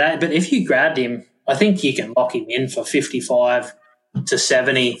wary of that. But if you grabbed him, I think you can lock him in for 55 to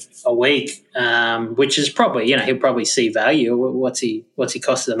 70 a week, which is probably, he'll probably see value. What's he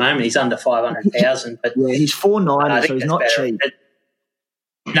cost at the moment? He's under 500,000. But yeah, he's $490, so he's not cheap.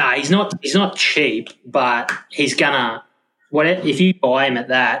 No, he's not cheap, but he's gonna. If you buy him at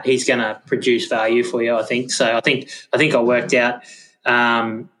that, he's gonna produce value for you. I think so. I think I worked out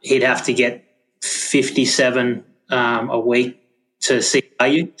he'd have to get 57 a week to see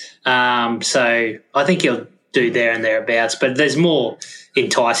value. So I think he'll do there and thereabouts, but there's more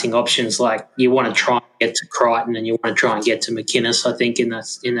enticing options. Like you want to try and get to Crichton and you want to try and get to McInnes, I think, in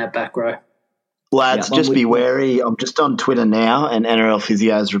that back row. Lads, just be wary. I'm just on Twitter now, and NRL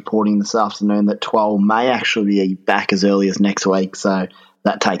Physio is reporting this afternoon that 12 may actually be back as early as next week, so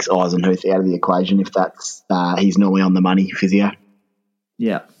that takes Eisenhuth out of the equation if that's he's normally on the money, Physio.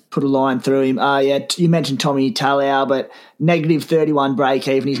 Yeah. Put a line through him. You mentioned Tommy Talau, but negative 31 break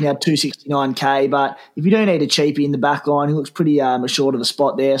even. He's now 269K. But if you do need a cheapie in the back line, he looks pretty short of a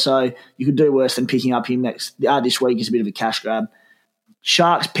spot there. So you could do worse than picking up him this week. Is a bit of a cash grab.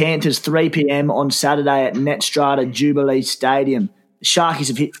 Sharks Panthers 3 p.m. on Saturday at Netstrata Jubilee Stadium. The Sharkies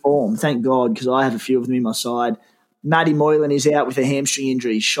have hit form, thank God, because I have a few of them in my side. Matty Moylan is out with a hamstring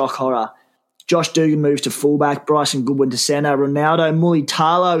injury. Shock horror. Josh Dugan moves to fullback, Bryson Goodwin to centre. Ronaldo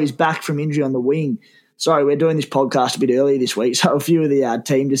Mulitalo is back from injury on the wing. Sorry, we're doing this podcast a bit earlier this week, so a few of the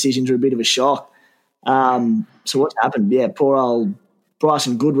team decisions are a bit of a shock. So what's happened? Yeah, poor old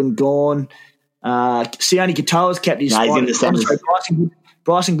Bryson Goodwin gone. Sione Katoa's kept his spot.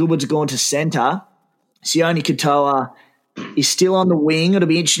 Bryson Goodwin's gone to centre. Sione Katoa is still on the wing. It'll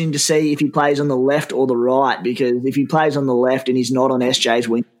be interesting to see if he plays on the left or the right, because if he plays on the left and he's not on SJ's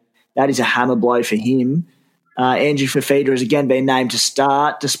wing, that is a hammer blow for him. Andrew Fafita has again been named to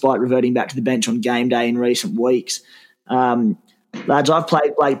start, despite reverting back to the bench on game day in recent weeks. Lads, I've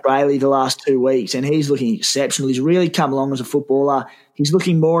played Blake Brayley the last 2 weeks, and he's looking exceptional. He's really come along as a footballer. He's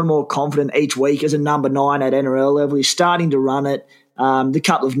looking more and more confident each week as a number 9 at NRL level. He's starting to run it. The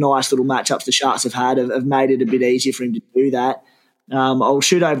couple of nice little matchups the Sharks have had have made it a bit easier for him to do that. I'll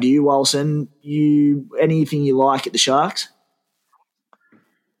shoot over to you, Wilson. Anything you like at the Sharks?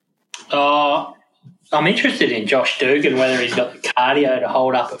 I'm interested in Josh Dugan, whether he's got the cardio to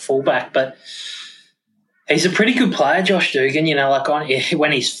hold up at fullback, but he's a pretty good player, Josh Dugan,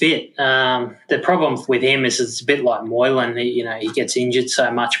 when he's fit. The problem with him is it's a bit like Moylan. He gets injured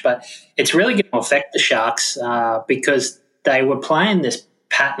so much, but it's really going to affect the Sharks because they were playing this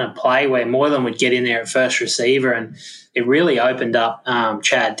pattern of play where Moylan would get in there at first receiver, and it really opened up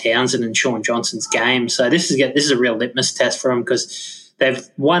Chad Townsend and Sean Johnson's game. So this is a real litmus test for them because they've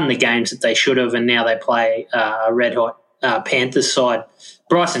won the games that they should have, and now they play a red-hot Panthers side.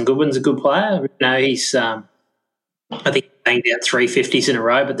 Bryson Goodwin's a good player. He's I think he banged out 350s in a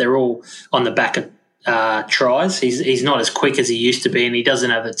row, but they're all on the back of tries. He's not as quick as he used to be, and he doesn't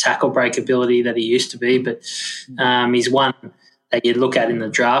have the tackle break ability that he used to be, but he's one that you'd look at in the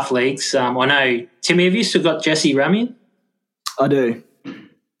draft leagues. I know, Timmy, have you still got Jesse Ramian? I do.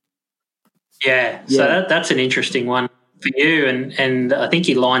 Yeah. So that's an interesting one for you, and I think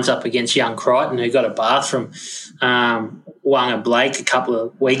he lines up against young Crichton, who got a bath from Wanga Blake a couple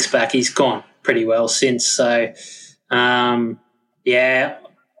of weeks back. He's gone pretty well since. So, I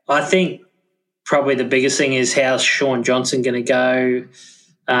think probably the biggest thing is how's Sean Johnson going to go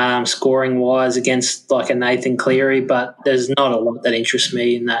scoring-wise against like a Nathan Cleary, but there's not a lot that interests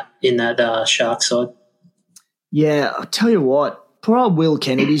me in that Shark side. Yeah, I'll tell you what, poor old Will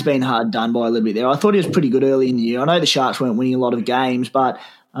Kennedy's been hard done by a little bit there. I thought he was pretty good early in the year. I know the Sharks weren't winning a lot of games, but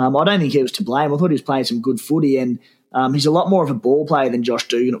I don't think he was to blame. I thought he was playing some good footy, and he's a lot more of a ball player than Josh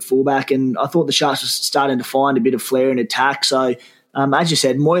Dugan at fullback, and I thought the Sharks were starting to find a bit of flair in attack. So, as you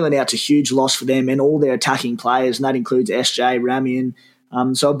said, Moylan out's a huge loss for them and all their attacking players, and that includes SJ, Ramian.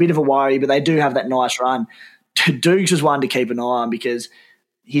 So a bit of a worry, but they do have that nice run. Dukes is one to keep an eye on because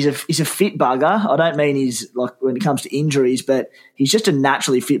he's a fit bugger. I don't mean he's like when it comes to injuries, but he's just a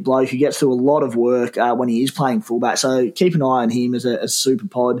naturally fit bloke who gets through a lot of work when he is playing fullback. So keep an eye on him as a super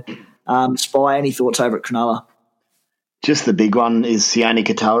pod. Spy, any thoughts over at Cronulla? Just the big one is Sione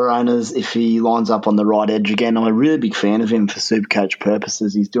Katoa owners. If he lines up on the right edge again, I'm a really big fan of him for Supercoach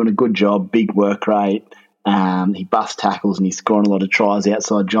purposes. He's doing a good job, big work rate. He busts tackles and he's scoring a lot of tries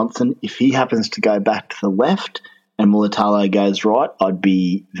outside Johnson. If he happens to go back to the left and Mulatalo goes right, I'd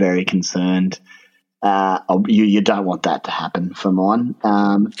be very concerned. You don't want that to happen for mine.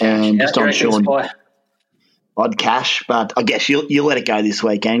 And just on Sean, I'd cash, but I guess you'll let it go this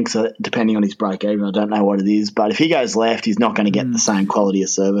weekend because depending on his break even, I don't know what it is. But if he goes left, he's not going to get the same quality of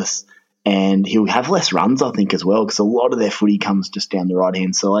service, and he'll have less runs, I think, as well, because a lot of their footy comes just down the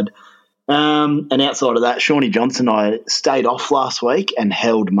right-hand side. And outside of that, Shawnee Johnson, I stayed off last week and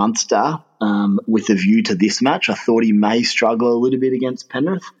held Munster with a view to this match. I thought he may struggle a little bit against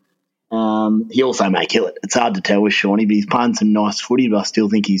Penrith. He also may kill it. It's hard to tell with Shawnee, but he's playing some nice footy, but I still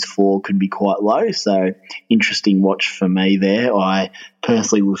think his floor could be quite low. So interesting watch for me there. I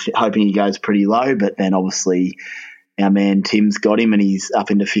personally was hoping he goes pretty low, but then obviously our man Tim's got him and he's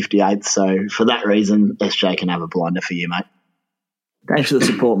up into 58. So for that reason, SJ can have a blinder for you, mate. Thanks for the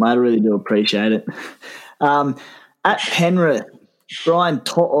support, mate. I really do appreciate it. At Penrith, Brian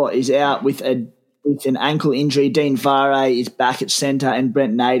To'o is out with an ankle injury. Dean Vare is back at centre and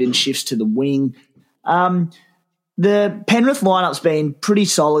Brent Naden shifts to the wing. The Penrith lineup's been pretty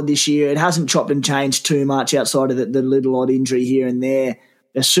solid this year. It hasn't chopped and changed too much outside of the little odd injury here and there.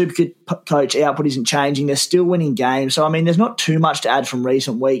 Their Supercoach output isn't changing. They're still winning games. So, I mean, there's not too much to add from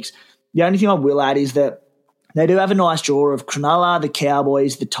recent weeks. The only thing I will add is that they do have a nice draw of Cronulla, the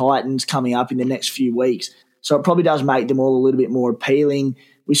Cowboys, the Titans coming up in the next few weeks. So it probably does make them all a little bit more appealing.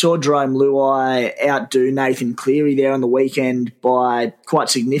 We saw Jerome Luai outdo Nathan Cleary there on the weekend by quite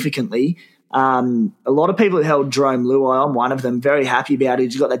significantly. A lot of people who held Jerome Luai, I'm one of them, very happy about it.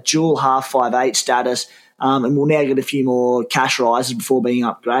 He's got that dual half 5'8" status and will now get a few more cash rises before being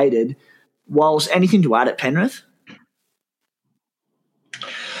upgraded. Whilst anything to add at Penrith?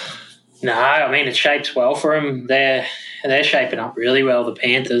 No, I mean, it shapes well for them. They're shaping up really well, the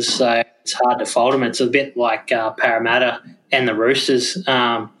Panthers, so it's hard to fault them. It's a bit like Parramatta and the Roosters.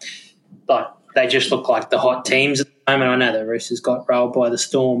 Like they just look like the hot teams at the moment. I know the Roosters got rolled by the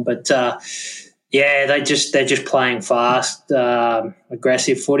Storm, but they're just playing fast,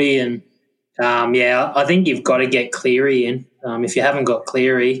 aggressive footy, and I think you've got to get Cleary in. If you haven't got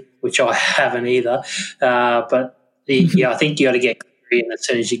Cleary, which I haven't either, but I think you got to get Cleary in as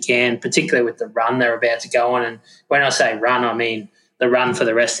soon as you can, particularly with the run they're about to go on. And when I say run, I mean the run for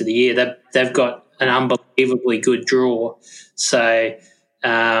the rest of the year. They've got an unbelievably good draw. So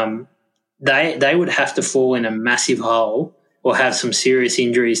they would have to fall in a massive hole or have some serious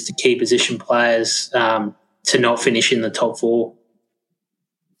injuries to key position players to not finish in the top four.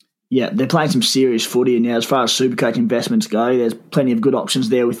 Yeah, they're playing some serious footy, and now as far as Supercoach investments go, there's plenty of good options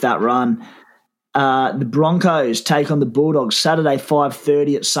there with that run. The Broncos take on the Bulldogs Saturday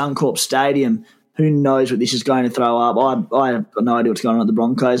 5:30 at Suncorp Stadium. Who knows what this is going to throw up? I have got no idea what's going on at the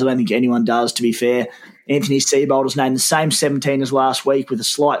Broncos. I don't think anyone does, to be fair. Anthony Seibold has named the same 17 as last week with a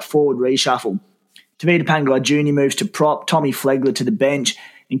slight forward reshuffle. Tavita Pangai Jr. moves to prop, Tommy Flegler to the bench,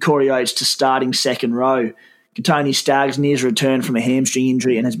 and Corey Oates to starting second row. Katoni Staggs nears return from a hamstring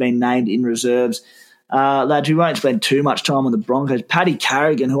injury and has been named in reserves. Lads, we won't spend too much time on the Broncos. Paddy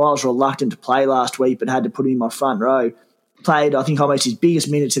Carrigan, who I was reluctant to play last week but had to put him in my front row, played, I think, almost his biggest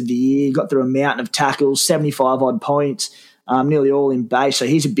minutes of the year, got through a mountain of tackles, 75-odd points, nearly all in base, so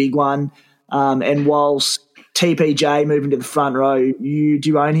he's a big one. And whilst TPJ moving to the front row, do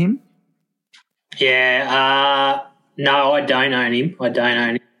you own him? Yeah, no, I don't own him.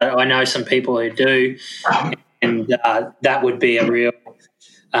 I know some people who do, and that would be a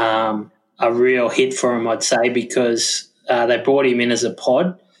real hit for him, I'd say, because they brought him in as a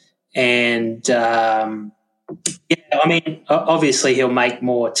pod, and obviously he'll make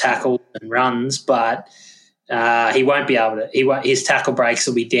more tackles and runs, but he won't be able to. His tackle breaks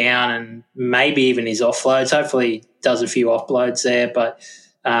will be down, and maybe even his offloads. Hopefully, he does a few offloads there, but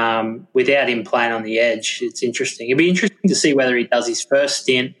without him playing on the edge, it's interesting. It'd be interesting to see whether he does his first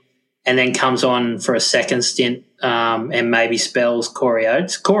stint and then comes on for a second stint and maybe spells Corey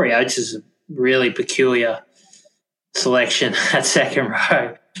Oates. Corey Oates is a really peculiar selection at second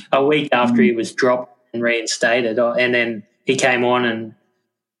row. A week after he was dropped and reinstated, and then he came on, and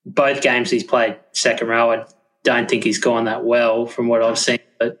both games he's played second row, I don't think he's gone that well from what I've seen.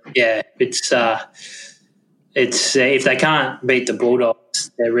 But, yeah, it's if they can't beat the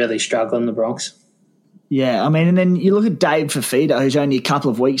Bulldogs, they're really struggling, the Bronx. Yeah, I mean, and then you look at Dave Fafita, who's only a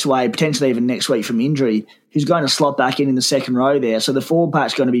couple of weeks away, potentially even next week from injury, who's going to slot back in the second row there. So the forward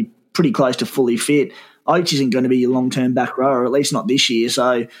pack's going to be pretty close to fully fit. Oates isn't going to be your long-term back row, or at least not this year. So,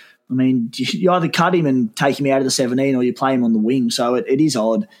 I mean, you either cut him and take him out of the 17 or you play him on the wing. So it is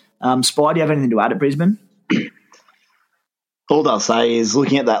odd. Spy, do you have anything to add at Brisbane? All I'll say is,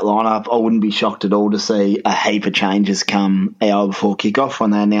 looking at that lineup, I wouldn't be shocked at all to see a heap of changes come hour before kickoff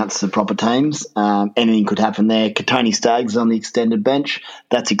when they announce the proper teams. Anything could happen there. Katoni Staggs on the extended bench.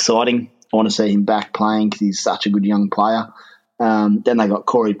 That's exciting. I want to see him back playing because he's such a good young player. Then they got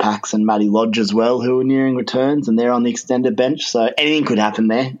Corey Pax and Matty Lodge as well, who are nearing returns, and they're on the extended bench. So anything could happen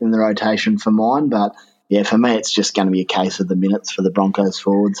there in the rotation for mine. But, yeah, for me, it's just going to be a case of the minutes for the Broncos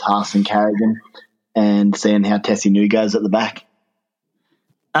forwards, Haas and Carrigan, and seeing how Tessie New goes at the back.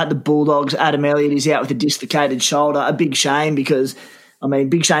 At the Bulldogs, Adam Elliott is out with a dislocated shoulder. A big shame because,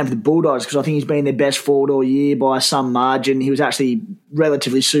 big shame for the Bulldogs because I think he's been their best forward all year by some margin. He was actually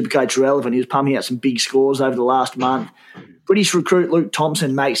relatively Supercoach relevant. He was pumping out some big scores over the last month. British recruit Luke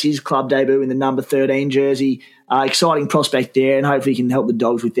Thompson makes his club debut in the number 13 jersey. Exciting prospect there, and hopefully he can help the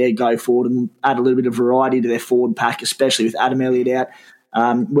Dogs with their go forward and add a little bit of variety to their forward pack, especially with Adam Elliott out.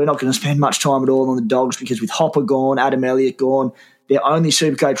 We're not going to spend much time at all on the Dogs because with Hopper gone, Adam Elliott gone, their only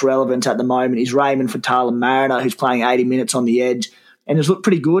Supercoach relevance at the moment is Raymond Fatala Mariner, who's playing 80 minutes on the edge and has looked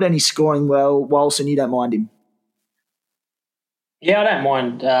pretty good and he's scoring well. Walson, you don't mind him? Yeah, I don't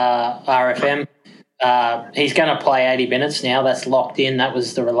mind RFM. He's going to play 80 minutes now. That's locked in. That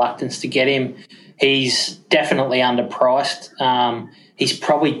was the reluctance to get him. He's definitely underpriced. He's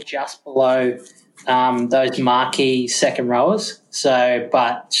probably just below those marquee second rowers. So,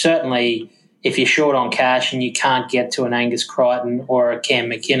 but certainly if you're short on cash and you can't get to an Angus Crichton or a Cam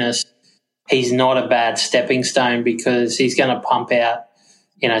McInnes, he's not a bad stepping stone because he's going to pump out,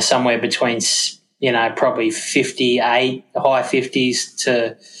 somewhere between, probably 58, high 50s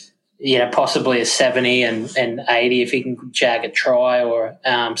to, possibly a 70 and 80 if he can jag a try or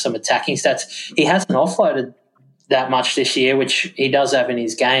some attacking stats. He hasn't offloaded that much this year, which he does have in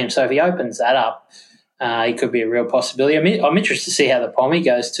his game. So if he opens that up, he could be a real possibility. I'm interested to see how the Pommy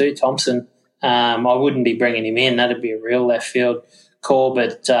goes too, Thompson. I wouldn't be bringing him in. That'd be a real left field call.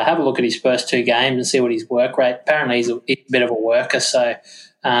 But have a look at his first two games and see what his work rate. Apparently he's a bit of a worker, so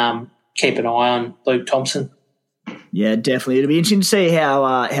keep an eye on Luke Thompson. Yeah, definitely. It'll be interesting to see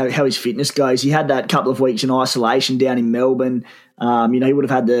how his fitness goes. He had that couple of weeks in isolation down in Melbourne. He would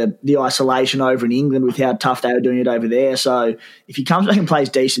have had the isolation over in England with how tough they were doing it over there. So if he comes back and plays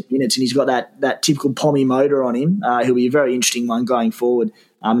decent minutes and he's got that typical Pommy motor on him, he'll be a very interesting one going forward.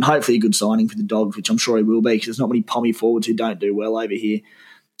 And hopefully a good signing for the Dogs, which I'm sure he will be, because there's not many Pommy forwards who don't do well over here.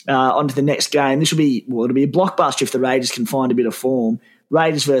 On to the next game. It'll be a blockbuster if the Raiders can find a bit of form.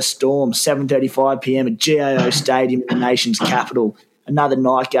 Raiders versus Storm, 7:35 p.m. at GAO Stadium in the nation's capital. Another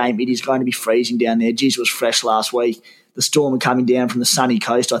night game. It is going to be freezing down there. Geez, it was fresh last week. The Storm are coming down from the sunny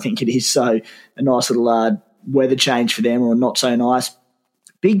coast, I think it is, so a nice little weather change for them, or not so nice.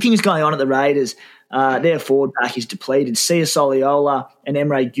 Big things going on at the Raiders. Their forward pack is depleted. Sia Soliola and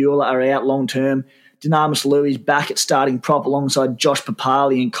Emre Gula are out long-term. Dynamis Louis back at starting prop alongside Josh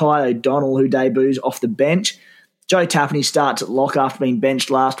Papali and Kai O'Donnell, who debuts off the bench. Joe Tappaney starts at lock after being benched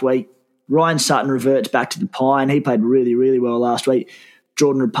last week. Ryan Sutton reverts back to the Pine. He played really, really well last week.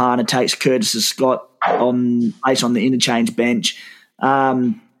 Jordan Rapana takes Curtis Scott based on the interchange bench.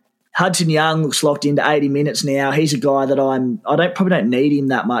 Hudson Young looks locked into 80 minutes now. He's a guy that I probably don't need him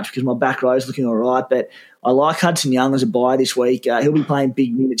that much because my back row is looking all right, but I like Hudson Young as a buy this week. He'll be playing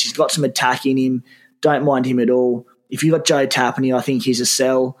big minutes. He's got some attack in him. Don't mind him at all. If you've got Joe Tappaney, I think he's a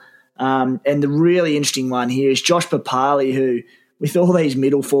sell. And the really interesting one here is Josh Papali, who, with all these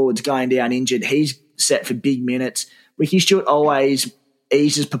middle forwards going down injured, he's set for big minutes. Ricky Stewart always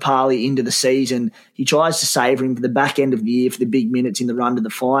eases Papali into the season. He tries to savour him for the back end of the year for the big minutes in the run to the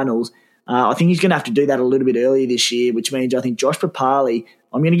finals. I think he's going to have to do that a little bit earlier this year, which means I think Josh Papali,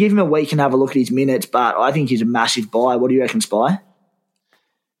 I'm going to give him a week and have a look at his minutes, but I think he's a massive buy. What do you reckon, Spy?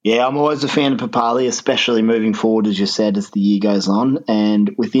 Yeah, I'm always a fan of Papali, especially moving forward, as you said, as the year goes on.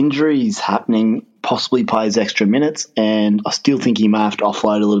 And with injuries happening, possibly plays extra minutes, and I still think he may have to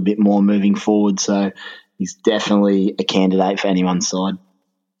offload a little bit more moving forward. So he's definitely a candidate for anyone's side.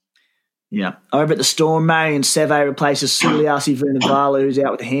 Yeah. Over at the Storm, Marion Seve replaces Suliasi Vunivalu, who's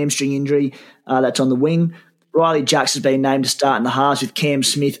out with a hamstring injury. That's on the wing. Riley Jacks has been named to start in the halves with Cam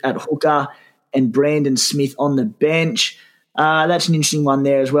Smith at hooker and Brandon Smith on the bench. That's an interesting one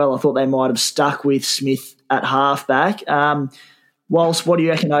there as well. I thought they might have stuck with Smith at halfback. Walsh, what do you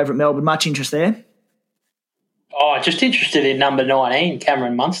reckon over at Melbourne? Much interest there? Oh, just interested in number 19,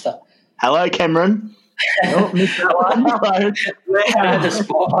 Cameron Munster. Hello, Cameron. Oh, missed that one. I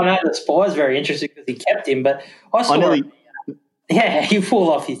know the Spy is very interesting because he kept him, but I saw you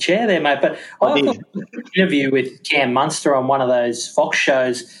fall off your chair there, mate. But I thought an interview with Cam Munster on one of those Fox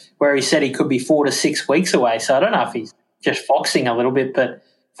shows where he said he could be 4 to 6 weeks away. So I don't know if he's just foxing a little bit, but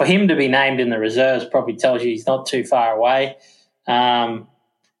for him to be named in the reserves probably tells you he's not too far away. And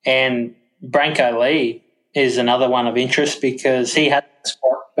Branko Lee is another one of interest because he had a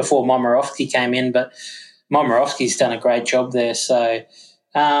spot before Momorowski came in, but Momorowski's done a great job there. So,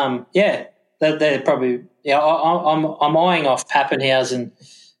 they're probably I'm eyeing off Pappenhausen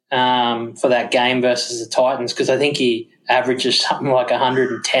for that game versus the Titans because I think he averages something like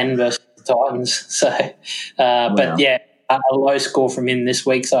 110 versus the Titans. So, but yeah, a low score from him this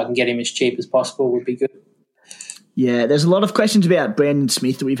week so I can get him as cheap as possible would be good. Yeah, there's a lot of questions about Brandon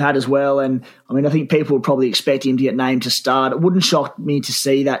Smith that we've had as well, and I mean I think people would probably expect him to get named to start. It wouldn't shock me to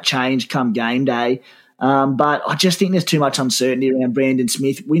see that change come game day, but I just think there's too much uncertainty around Brandon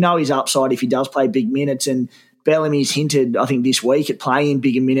Smith. We know his upside if he does play big minutes, and Bellamy's hinted, I think, this week at playing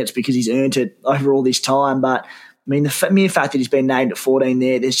bigger minutes because he's earned it over all this time. But, I mean, the mere fact that he's been named at 14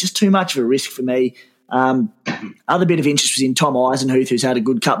 there's just too much of a risk for me. Other bit of interest was in Tom Eisenhuth, who's had a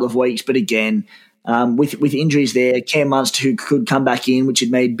good couple of weeks, but again, with injuries there, Cam Munster, who could come back in, which had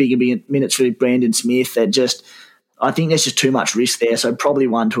made bigger minutes for Brandon Smith, I think there's just too much risk there, so probably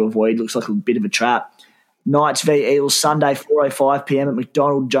one to avoid. Looks like a bit of a trap. Knights v Eels, Sunday, 4:05 p.m. at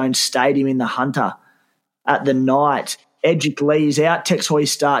McDonald Jones Stadium in the Hunter. At the night, Edric Lee is out. Tex Hoy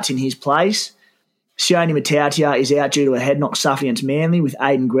starts in his place. Sione Matautia is out due to a head knock suffered against Manly, with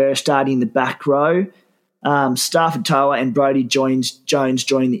Aiden Guerra starting in the back row. Stafford Toa and Brodie Jones join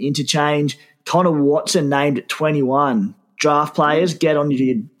the interchange. Connor Watson named at 21. Draft players, get on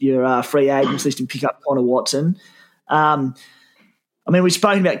your free agents list and pick up Connor Watson. I mean, we've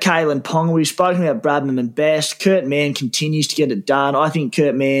spoken about Kalen Ponga. We've spoken about Bradman and Best. Kurt Mann continues to get it done. I think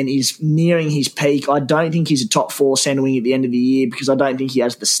Kurt Mann is nearing his peak. I don't think he's a top 4 centre wing at the end of the year because I don't think he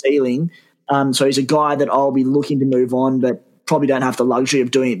has the ceiling. So he's a guy that I'll be looking to move on, but probably don't have the luxury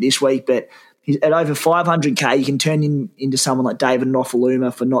of doing it this week. But he's at over 500K. You can turn him into someone like David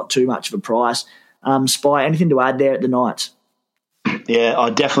Nofaluma for not too much of a price. Spy, anything to add there at the Knights? Yeah,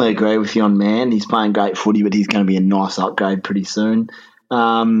 I definitely agree with you on Mann. He's playing great footy, but he's going to be a nice upgrade pretty soon.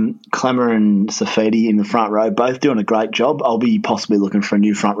 Clemmer and Safidi in the front row, both doing a great job. I'll be possibly looking for a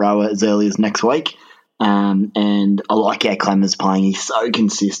new front rower as early as next week. And I like how Clemmer's playing. He's so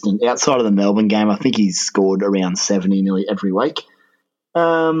consistent. Outside of the Melbourne game, I think he's scored around 70 nearly every week.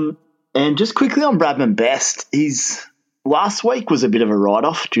 And just quickly on Bradman Best, last week was a bit of a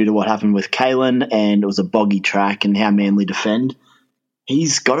write-off due to what happened with Kalen, and it was a boggy track and how Manly defend.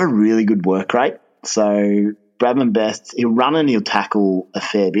 He's got a really good work rate. So Bradman Best, he'll run and he'll tackle a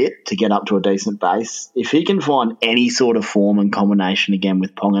fair bit to get up to a decent base. If he can find any sort of form and combination again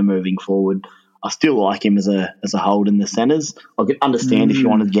with Ponga moving forward, I still like him as a hold in the centres. I could understand if you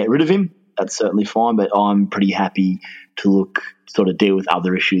wanted to get rid of him, that's certainly fine, but I'm pretty happy to deal with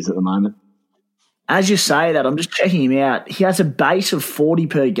other issues at the moment. As you say that, I'm just checking him out. He has a base of 40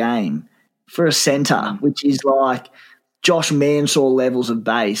 per game for a centre, which is like Josh Mansour levels of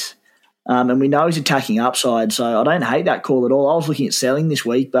base. And we know he's attacking upside, so I don't hate that call at all. I was looking at selling this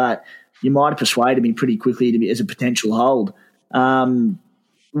week, but you might have persuaded me pretty quickly to be as a potential hold.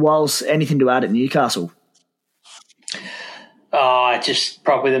 Whilst anything to add at Newcastle? Oh, just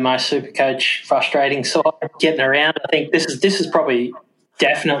probably the most Supercoach frustrating side getting around. I think this is probably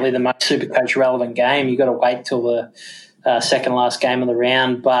definitely the most Supercoach relevant game. You've got to wait till the second last game of the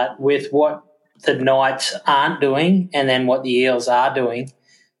round. But with what the Knights aren't doing and then what the Eels are doing,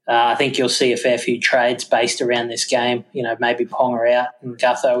 I think you'll see a fair few trades based around this game. You know, maybe Ponga out and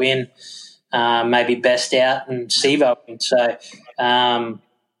Gutho in, maybe Best out and Sivo in. So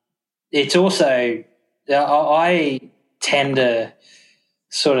it's also I tend to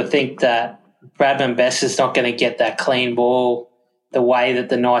sort of think that Bradman Best is not going to get that clean ball the way that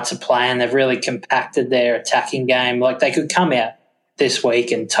the Knights are playing. They've really compacted their attacking game. Like, they could come out this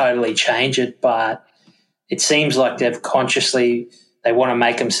week and totally change it, but it seems like they want to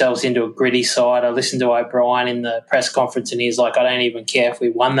make themselves into a gritty side. I listened to O'Brien in the press conference and he's like, I don't even care if we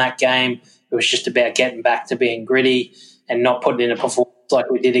won that game. It was just about getting back to being gritty and not putting in a performance like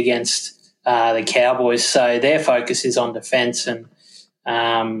we did against the Cowboys. So their focus is on defence. And,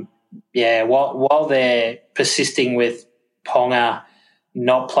 while they're persisting with Ponga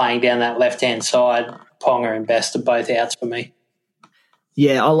not playing down that left-hand side, Ponga and Best are both outs for me.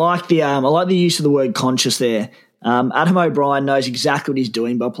 Yeah, I like the use of the word conscious there. Adam O'Brien knows exactly what he's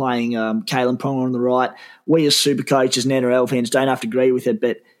doing by playing Kalen Ponga on the right. We as super coaches and NRL fans don't have to agree with it,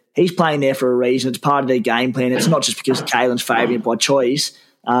 but he's playing there for a reason. It's part of their game plan. It's not just because Kalen's favouring by choice,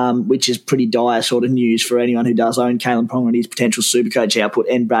 which is pretty dire sort of news for anyone who does own Kalen Ponga and his potential Supercoach output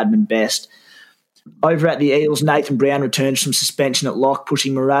and Bradman Best. Over at the Eels, Nathan Brown returns from suspension at lock,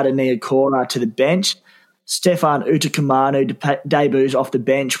 pushing Murata Niokora to the bench. Stefan Utakamanu debuts off the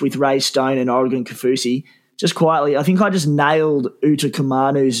bench with Ray Stone and Oregon Kafusi. Just quietly, I think I just nailed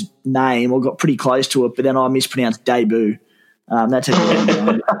Utakamanu's name or got pretty close to it, but then I mispronounced debut. That's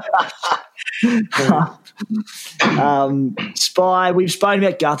a Spy, we've spoken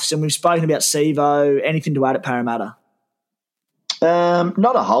about Gutherson, we've spoken about Sivo. Anything to add at Parramatta?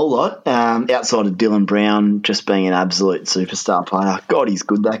 Not a whole lot, outside of Dylan Brown just being an absolute superstar player. God, he's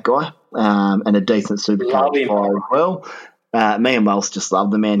good, that guy, and a decent Supercoach player as well. Me and Wells just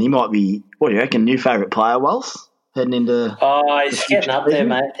love the man. He might be, what do you reckon, new favourite player, Wells, heading into... Oh, he's getting up there,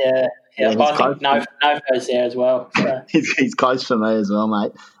 mate, yeah I think Nofo's there as well. So. he's close for me as well,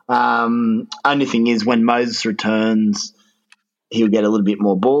 mate. Only thing is, when Moses returns, he'll get a little bit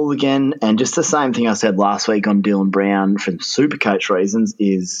more ball again. And just the same thing I said last week on Dylan Brown for Supercoach reasons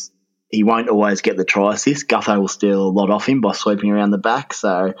is he won't always get the try assist. Gutho will steal a lot off him by sweeping around the back.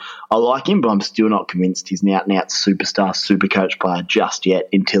 So I like him, but I'm still not convinced he's an out-and-out superstar Supercoach player just yet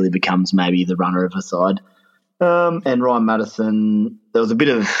until he becomes maybe the runner of a side. And Ryan Madison, there was a bit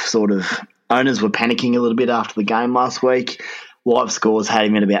of owners were panicking a little bit after the game last week. Live scores had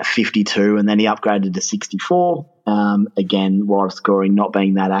him at about 52 and then he upgraded to 64. Again, live scoring not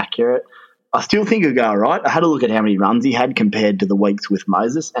being that accurate. I still think he'll go all right. I had a look at how many runs he had compared to the weeks with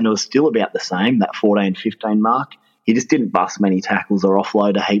Moses, and it was still about the same, that 14-15 mark. He just didn't bust many tackles or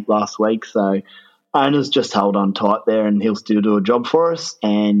offload a heap last week. So owners just hold on tight there and he'll still do a job for us.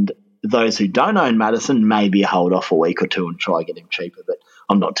 And those who don't own Madison, maybe hold off a week or two and try to get him cheaper, but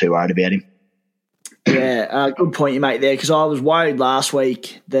I'm not too worried about him. Yeah, good point you make there, because I was worried last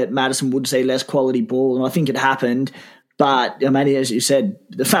week that Madison would see less quality ball, and I think it happened. But, I mean, as you said,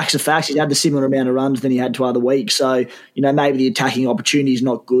 the facts are facts. He's had the similar amount of runs than he had to other weeks. So, maybe the attacking opportunity is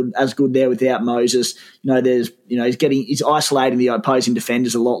not as good there without Moses. He's isolating the opposing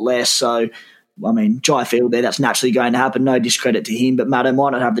defenders a lot less. So, I mean, Jai Field there, that's naturally going to happen. No discredit to him, but Maddo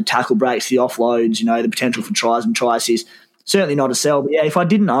might not have the tackle breaks, the offloads, the potential for tries and try assists. Certainly not a sell. But, yeah, if I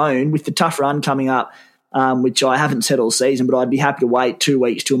didn't own, with the tough run coming up, which I haven't said all season, but I'd be happy to wait 2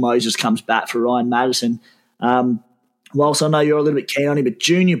 weeks till Moses comes back for Ryan Madison. whilst I know you're a little bit keen on him, but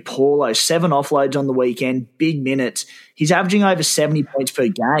Junior Paulo, 7 offloads on the weekend, big minutes. He's averaging over 70 points per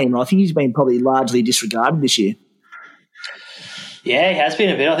game, and I think he's been probably largely disregarded this year. Yeah, he has been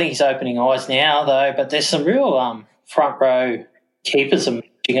a bit. I think he's opening eyes now, though. But there's some real front row keepers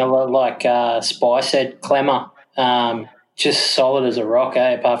emerging, a lot like Spy said, Clemmer. Just solid as a rock,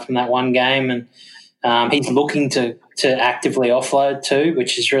 apart from that one game. And he's looking to actively offload too,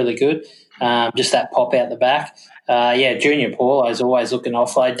 which is really good. Just that pop out the back. Junior Paulo is always looking to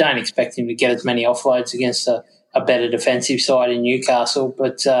offload. Don't expect him to get as many offloads against a better defensive side in Newcastle.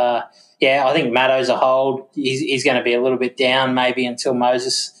 But, I think Matto's a hold. He's going to be a little bit down maybe until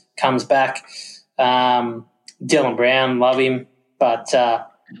Moses comes back. Dylan Brown, love him. But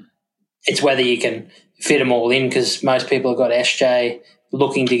it's whether you can fit them all in, because most people have got SJ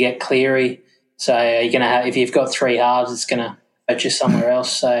looking to get Cleary. So you're going to have, if you've got 3 halves, it's going to put you somewhere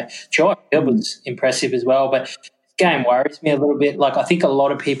else. So Joy Field was impressive as well. But this game worries me a little bit. Like, I think a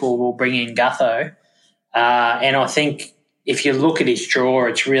lot of people will bring in Gutho, and I think if you look at his draw,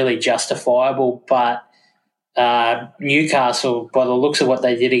 it's really justifiable. But Newcastle, by the looks of what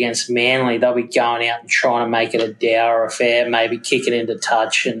they did against Manly, they'll be going out and trying to make it a dour affair, maybe kick it into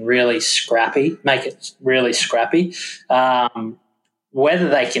touch and really scrappy, make it really scrappy. Whether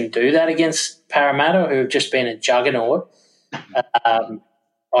they can do that against Parramatta, who have just been a juggernaut,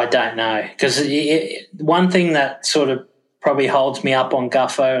 I don't know. Because one thing that sort of probably holds me up on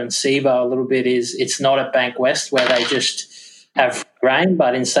Guffo and Sebo a little bit is it's not at Bank West where they just have rain,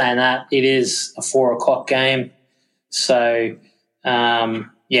 but in saying that, it is a 4 o'clock game. So,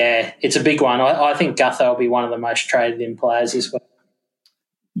 it's a big one. I think Gutho will be one of the most traded in players this week.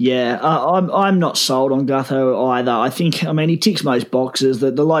 Yeah, I'm not sold on Gutho either. I think, he ticks most boxes.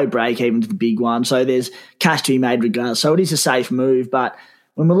 The low break even's the big one, so there's cash to be made regardless. So it is a safe move, but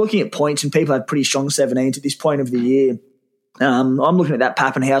when we're looking at points and people have pretty strong 17s at this point of the year, I'm looking at that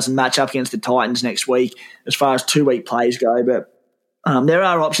Pappenhausen matchup against the Titans next week as far as 2-week plays go, but there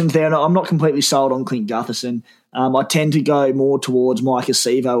are options there, and I'm not completely sold on Clint Gutherson. I tend to go more towards Micah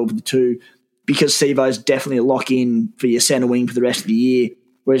Sevo of the two, because Sevo's definitely a lock-in for your centre wing for the rest of the year,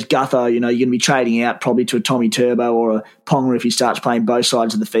 whereas Gutho, you're going to be trading out probably to a Tommy Turbo or a Ponga if he starts playing both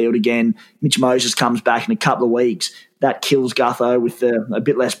sides of the field again. Mitch Moses comes back in a couple of weeks. That kills Gutho with a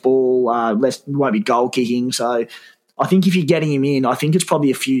bit less ball, won't be goal kicking, so I think if you're getting him in, I think it's probably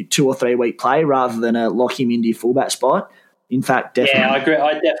a 2 or 3 week play rather than lock him into your fullback spot. In fact, definitely. Yeah, I agree.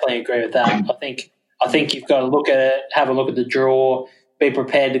 I definitely agree with that. I think you've got to look at it, have a look at the draw, be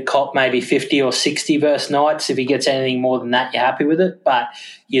prepared to cop maybe 50 or 60 versus Knights. If he gets anything more than that, you're happy with it. But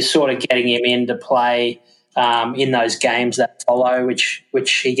you're sort of getting him in to play in those games that follow, which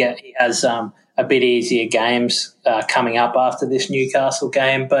he has a bit easier games coming up after this Newcastle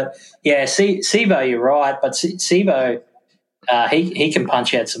game. But yeah, Sebo, you're right. But Sebo, he can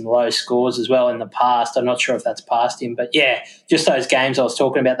punch out some low scores as well in the past. I'm not sure if that's past him, but yeah, just those games I was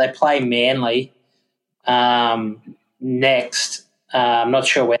talking about. They play Manly next. I'm not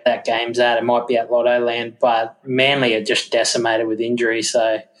sure where that game's at. It might be at Lotto Land, but Manly are just decimated with injury.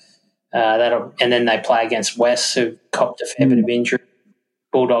 So and then they play against West, who copped a fair bit of injury.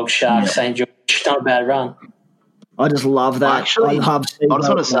 Bulldogs, Sharks, St. George. Not a bad run. I just love that. Actually, I just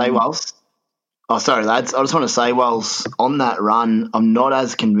want to say, lads. I just want to say, whilst on that run, I'm not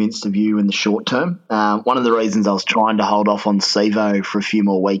as convinced of you in the short term. One of the reasons I was trying to hold off on Sevo for a few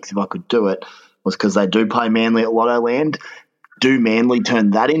more weeks if I could do it was because they do play Manly at Lotto Land. Do Manly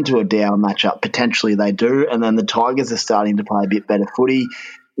turn that into a down matchup? Potentially they do. And then the Tigers are starting to play a bit better footy.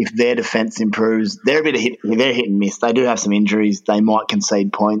 If their defence improves, they're hit and miss. They do have some injuries. They might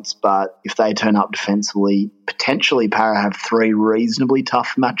concede points, but if they turn up defensively, potentially Para have 3 reasonably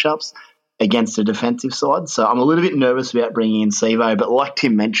tough matchups against a defensive side. So I'm a little bit nervous about bringing in Sevo, but like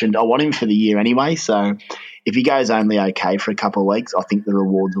Tim mentioned, I want him for the year anyway. So if he goes only okay for a couple of weeks, I think the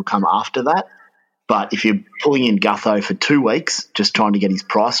rewards will come after that. But if you're pulling in Gutho for 2 weeks, just trying to get his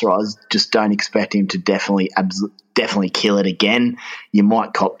price rise, just don't expect him to definitely kill it again. You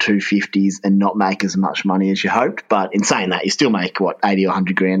might cop 250s and not make as much money as you hoped. But in saying that, you still make, 80 or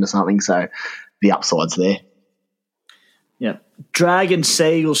 100 grand or something. So the upside's there. Yeah. Dragon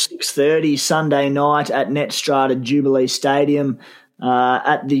Seagulls 6:30 Sunday night at Netstrata Jubilee Stadium.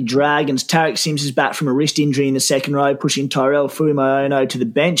 At the Dragons, Tarek Sims is back from a wrist injury in the second row, pushing Tyrell Fuimaono to the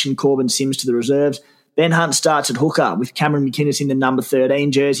bench and Corbin Sims to the reserves. Ben Hunt starts at hooker with Cameron McInnes in the number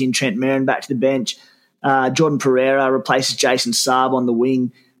 13 jersey and Trent Merrin back to the bench. Jordan Pereira replaces Jason Saab on the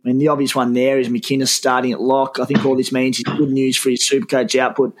wing. The obvious one there is McInnes starting at lock. I think all this means is good news for his Supercoach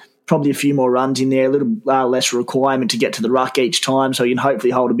output. Probably a few more runs in there, a little less requirement to get to the ruck each time, so you can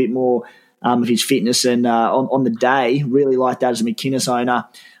hopefully hold a bit more of his fitness. And on the day, really like that as a McInnes owner.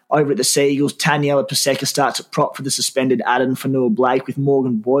 Over at the Seagulls, Taniela Paseka starts at prop for the suspended Adam Fanua-Blake with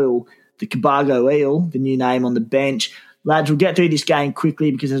Morgan Boyle, the Cabargo Eel, the new name on the bench. Lads, we'll get through this game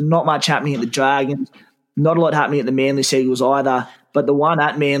quickly because there's not much happening at the Dragons, not a lot happening at the Manly Seagulls either. But the one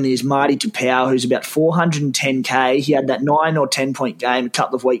at Manly is Marty Tapau, who's about 410K. He had that 9 or 10-point game a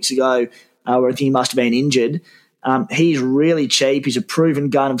couple of weeks ago where I think he must have been injured. He's really cheap. He's a proven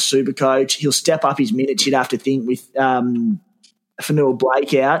gun of Supercoach. He'll step up his minutes, you'd have to think, with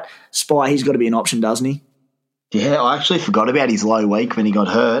Fanua-Blake out. Spy, he's got to be an option, doesn't he? Yeah, I actually forgot about his low week when he got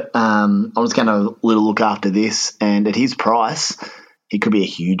hurt. I was going to little look after this, and at his price, he could be a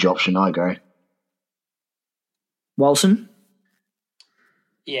huge option, I agree. Wilson?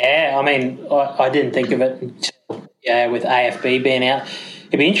 Yeah, I mean, I didn't think of it until, with AFB being out.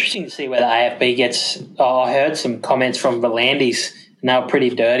 It'd be interesting to see whether AFB gets I heard some comments from Volandis, and they were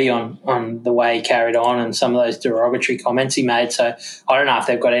pretty dirty on the way he carried on and some of those derogatory comments he made. So I don't know if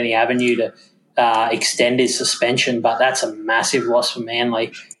they've got any avenue to extend his suspension, but that's a massive loss for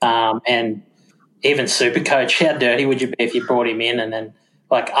Manly. And even Supercoach, how dirty would you be if you brought him in and then,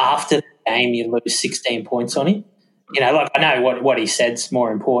 after the game, you lose 16 points on him? I know what he said's more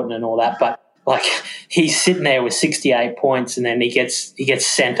important and all that, but he's sitting there with 68 points and then he gets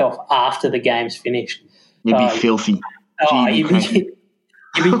sent off after the game's finished. You'd be filthy. You'd be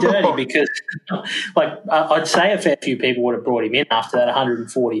dirty because, I'd say a fair few people would have brought him in after that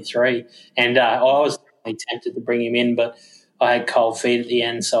 143, and I was tempted to bring him in, but I had cold feet at the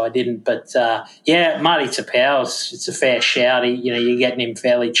end, so I didn't. But Marty Tapau, it's a fair shout. You're getting him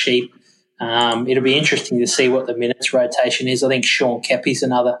fairly cheap. It'll be interesting to see what the minutes rotation is. I think Sean Kepi's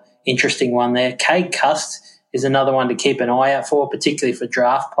another interesting one there. Cade Cust is another one to keep an eye out for, particularly for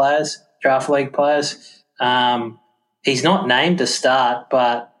draft league players. He's not named to start,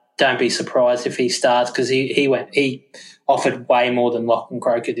 but don't be surprised if he starts because he offered way more than Lachlan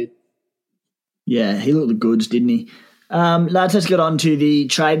Croker did. Yeah, he looked the goods, didn't he? Lads, let's get on to the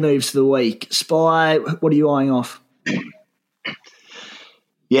trade moves for the week. Spy, what are you eyeing off?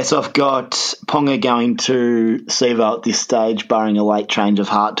 Yes, I've got Ponga going to Sevo at this stage, barring a late change of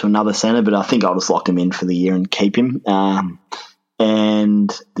heart to another centre, but I think I'll just lock him in for the year and keep him. And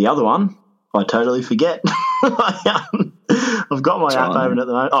the other one, I totally forget. I've got my app open at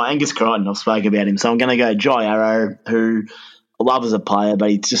the moment. Oh, Angus Crichton, I've spoken about him. So I'm going to go Jai Arrow, who I love as a player,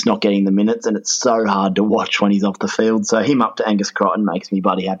 but he's just not getting the minutes, and it's so hard to watch when he's off the field. So him up to Angus Crichton makes me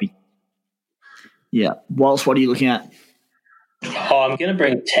bloody happy. Yeah. Walsh, what are you looking at? I'm going to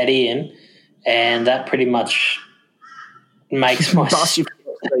bring Teddy in, and that pretty much makes my bust you for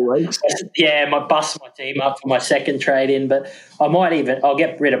 3 weeks. Yeah, might bust my team up for my second trade in, but I'll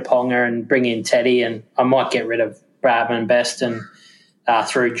get rid of Ponga and bring in Teddy, and I might get rid of Bradman Best and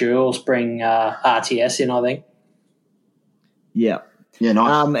through Jules bring RTS in, I think. Yeah. Yeah,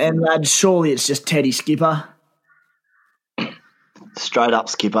 nice. And lads, surely it's just Teddy skipper. Straight up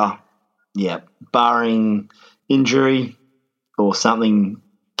skipper. Yeah. Barring injury or something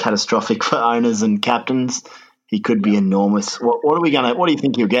catastrophic for owners and captains, he could be enormous. What do you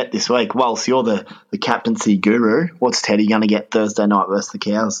think he'll get this week? Whilst you're the captaincy guru, what's Teddy going to get Thursday night versus the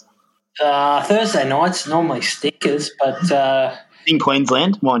Cows? Thursday night's normally stickers, but in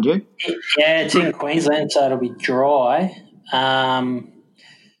Queensland, mind you. Yeah, it's in Queensland, so it'll be dry.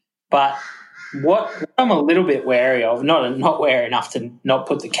 But what I'm a little bit wary of, not wary enough to not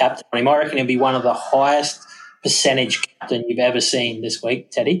put the captain on him, I reckon he'll be one of the highest percentage captain you've ever seen this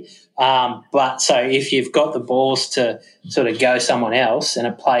week, Teddy. But so if you've got the balls to sort of go someone else and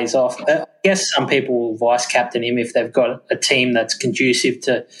it plays off, I guess some people will vice captain him if they've got a team that's conducive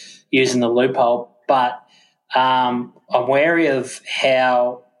to using the loophole. But I'm wary of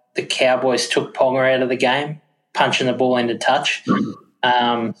how the Cowboys took Ponga out of the game, punching the ball into touch.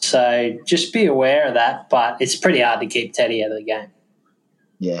 So just be aware of that, but it's pretty hard to keep Teddy out of the game.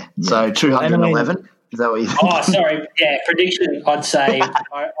 Yeah. So 211. Is that what you think? Oh, sorry. Yeah, prediction, I'd say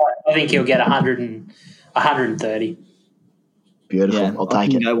I think he'll get 130. Beautiful. Yeah, I'll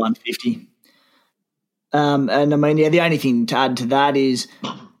take it. Go 150. And I mean, the only thing to add to that is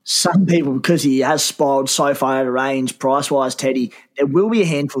some people, because he has spiraled so far out of range price-wise, Teddy, there will be a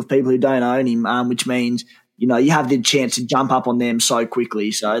handful of people who don't own him, which means, you have the chance to jump up on them so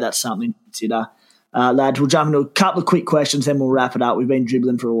quickly. So that's something to consider. Lads, we'll jump into a couple of quick questions, then we'll wrap it up. We've been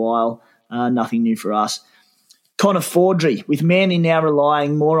dribbling for a while. Nothing new for us. Connor Fordry, with Manly now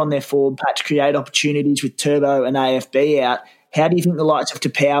relying more on their forward pack to create opportunities with Turbo and AFB out, how do you think the likes of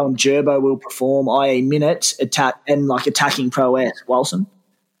Tapau and Gerbo will perform, i.e. minutes, attacking prowess? Wilson?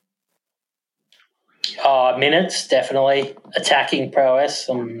 Minutes, definitely. Attacking prowess,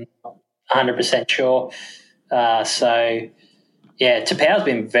 I'm 100% sure. So, yeah, Tapau's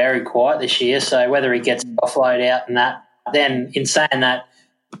been very quiet this year, so whether he gets offload out and that, then in saying that,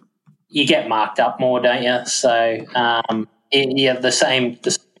 you get marked up more, don't you? So, the same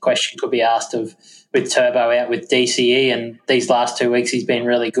question could be asked of with Turbo out with DCE, and these last 2 weeks he's been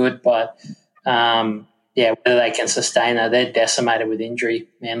really good, but, whether they can sustain that, they're decimated with injury,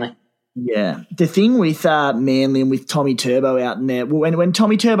 Manly. Yeah. The thing with Manly and with Tommy Turbo out in there, when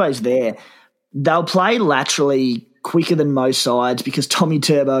Tommy Turbo's there, they'll play laterally quicker than most sides because Tommy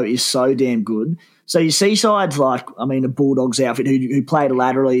Turbo is so damn good. So you see sides like, a Bulldogs outfit who played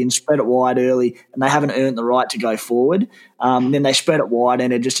laterally and spread it wide early and they haven't earned the right to go forward. Then they spread it wide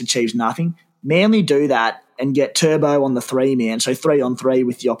and it just achieves nothing. Manly do that and get Turbo on the 3-man, so 3-on-3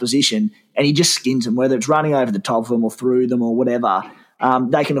 with the opposition, and he just skins them, whether it's running over the top of them or through them or whatever.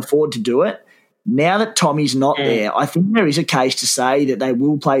 They can afford to do it. Now that Tommy's not there, I think there is a case to say that they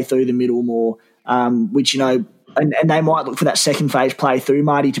will play through the middle more, which, and they might look for that second phase play through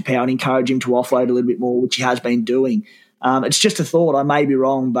Marty Tapau and encourage him to offload a little bit more, which he has been doing. It's just a thought. I may be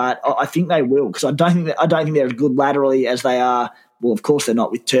wrong, but I think they will because I don't think they're as good laterally as they are. Well, of course they're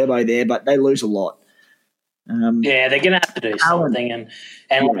not with Turbo there, but they lose a lot. They're going to have to do something, and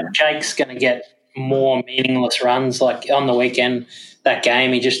Jake's going to get more meaningless runs. Like on the weekend, that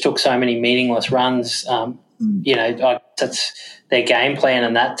game, he just took so many meaningless runs. That's their game plan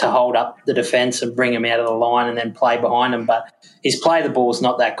and that to hold up the defence and bring him out of the line and then play behind him. But his play the ball's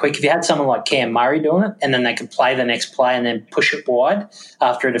not that quick. If you had someone like Cam Murray doing it and then they could play the next play and then push it wide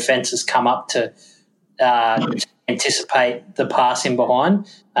after a defence has come up to anticipate the passing behind,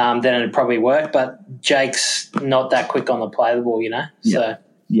 then it'd probably work. But Jake's not that quick on the play the ball, So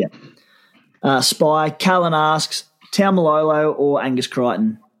Spy, Callan asks, Taumalolo or Angus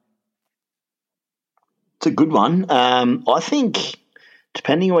Crichton? It's a good one. I think,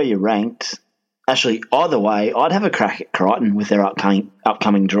 depending where you're ranked, actually, either way, I'd have a crack at Crichton with their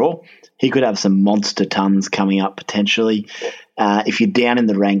upcoming draw. He could have some monster tons coming up potentially. If you're down in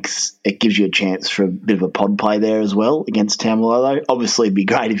the ranks, it gives you a chance for a bit of a pod play there as well against Taumalolo. Obviously, it'd be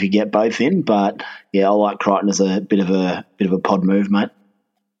great if you get both in, but yeah, I like Crichton as a bit of a pod move, mate.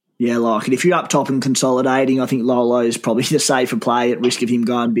 Yeah, like it. If you're up top and consolidating, I think Lolo is probably the safer play at risk of him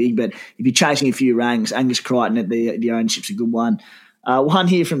going big. But if you're chasing a few ranks, Angus Crichton at the ownership's a good one. One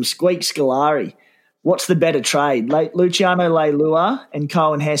here from Squeak Scolari. What's the better trade? Luciano Leilua and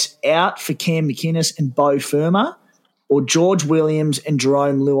Cohen Hess out for Cam McInnes and Beau Firma, or George Williams and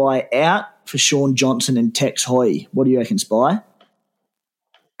Jerome Luai out for Sean Johnson and Tex Hoy? What do you reckon, Spy?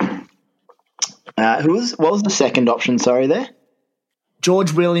 What was the second option, sorry, there?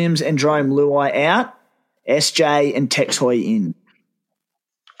 George Williams and Jerome Luai out, SJ and Tex Hoy in.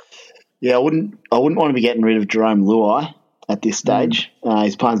 Yeah, I wouldn't want to be getting rid of Jerome Luai at this stage.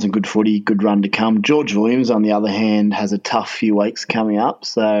 He's playing some good footy, good run to come. George Williams, on the other hand, has a tough few weeks coming up,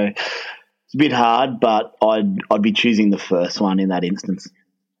 so it's a bit hard, but I'd be choosing the first one in that instance.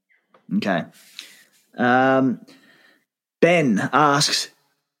 Okay. Ben asks,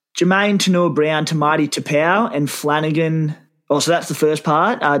 Jermaine Tanua-Brown to Marty Tapau and Flanagan. Oh, so that's the first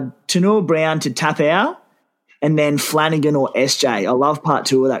part. Tanua-Brown to Tapau and then Flanagan or SJ. I love part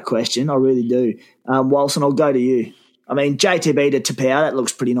two of that question. I really do. Walson, I'll go to you. JTB to Tapau, that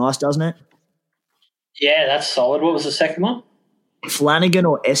looks pretty nice, doesn't it? Yeah, that's solid. What was the second one? Flanagan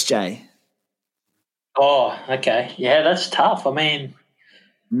or SJ? Oh, okay. Yeah, that's tough. Yeah,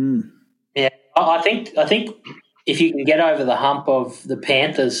 I think if you can get over the hump of the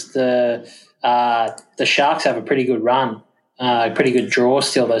Panthers, the Sharks have a pretty good run. Pretty good draw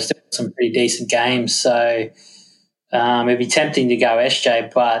still. There's still some pretty decent games. So it'd be tempting to go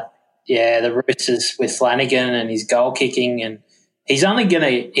SJ, but, yeah, the Roosters with Flanagan and his goal kicking, and he's only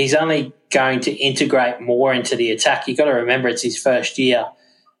going to integrate more into the attack. You've got to remember it's his first year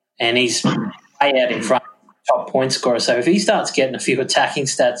and he's way out in front of the top point scorer. So if he starts getting a few attacking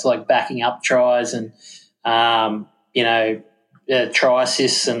stats like backing up tries and, try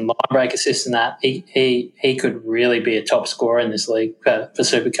assists and line break assists and that, he could really be a top scorer in this league for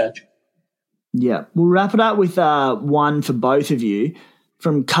Supercoach. Yeah. We'll wrap it up with one for both of you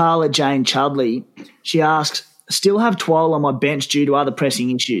from Carla Jane Chudley. She asks, still have 12 on my bench due to other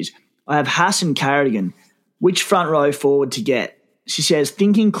pressing issues. I have Haas and Carrigan. Which front row forward to get? She says,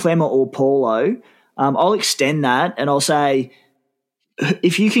 thinking Clemmer or Paulo. I'll extend that and I'll say,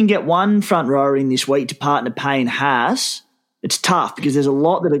 if you can get one front rower in this week to partner Payne Haas, it's tough because there's a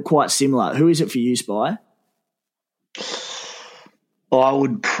lot that are quite similar. Who is it for you, Spy? I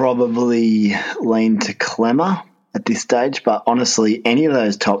would probably lean to Clemmer. at this stage, but honestly, any of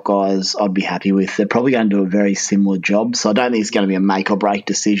those top guys I'd be happy with. They're probably going to do a very similar job, so I don't think it's going to be a make or break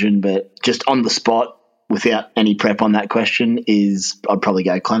decision, but just on the spot, without any prep on that question, I'd probably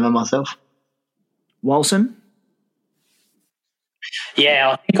go Clemmer myself. Wilson?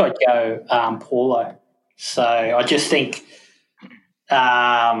 Yeah, I think I'd go Paulo. So I just think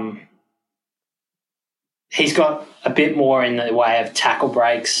he's got a bit more in the way of tackle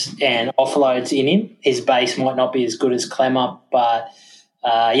breaks and offloads in him. His base might not be as good as Clemmer, but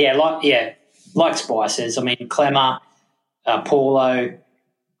like Spice says, I mean, Clemmer, Paulo,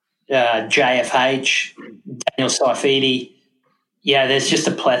 JFH, Daniel Saifidi. Yeah, there's just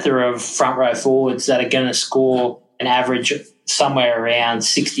a plethora of front row forwards that are going to score an average somewhere around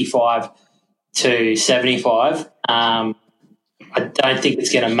 65 to 75. I don't think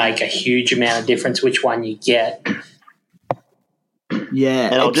it's going to make a huge amount of difference which one you get. Yeah.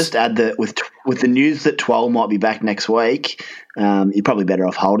 And I'll just add that with the news that Twell might be back next week, you're probably better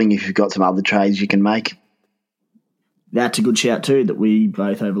off holding if you've got some other trades you can make. That's a good shout too that we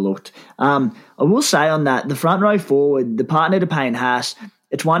both overlooked. I will say on that, the front row forward, the partner to Payne Haas,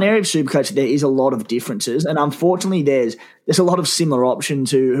 it's one area of Supercoach that there is a lot of differences, and unfortunately there's a lot of similar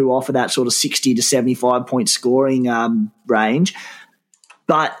options who offer that sort of 60 to 75 point scoring range.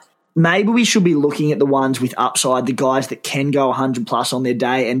 But maybe we should be looking at the ones with upside, the guys that can go 100 plus on their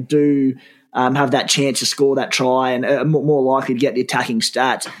day and do have that chance to score that try and are more likely to get the attacking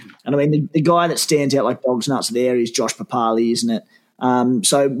stats. And, I mean, the guy that stands out like dog's nuts there is Josh Papali, isn't it?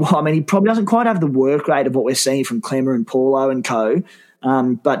 He probably doesn't quite have the work rate of what we're seeing from Clemmer and Paulo and co.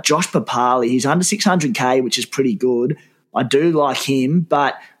 But Josh Papali, he's under 600K, which is pretty good. I do like him,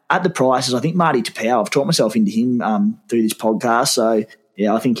 but at the prices, I think Marty Tapau, I've talked myself into him through this podcast, so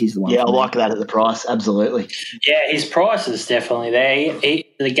yeah, I think he's the one. Yeah, I like that at the price, absolutely. Yeah, his price is definitely there.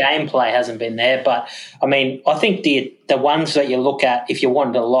 The gameplay hasn't been there, but, I mean, I think the ones that you look at if you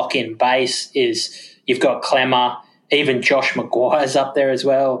wanted to lock in base is you've got Clemmer, even Josh Maguire's up there as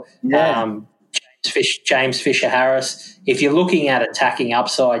well, James Fisher-Harris. If you're looking at attacking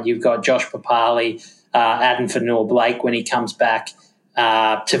upside, you've got Josh Papali, Adam Fanua-Blake when he comes back,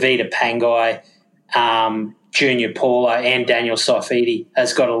 Tavita Pangai, Junior Paulo and Daniel Saifidi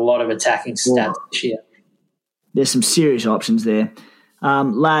has got a lot of attacking stats this year. There's some serious options there.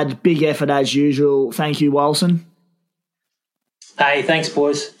 Lad, big effort as usual. Thank you, Wilson. Hey, thanks,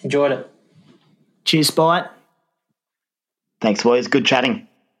 boys. Enjoyed it. Cheers, Spite. Thanks, boys. Good chatting.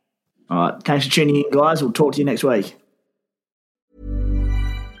 All right. Thanks for tuning in, guys. We'll talk to you next week.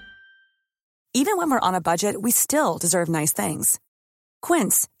 Even when we're on a budget, we still deserve nice things.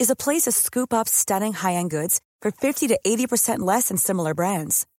 Quince is a place to scoop up stunning high-end goods for 50 to 80% less than similar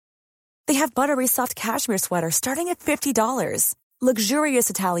brands. They have buttery soft cashmere sweaters starting at $50, luxurious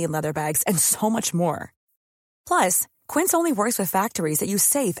Italian leather bags, and so much more. Plus, Quince only works with factories that use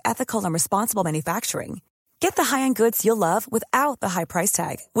safe, ethical, and responsible manufacturing. Get the high-end goods you'll love without the high price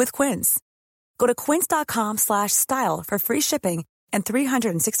tag with Quince. Go to quince.com/style for free shipping and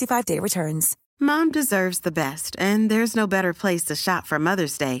 365-day returns. Mom deserves the best, and there's no better place to shop for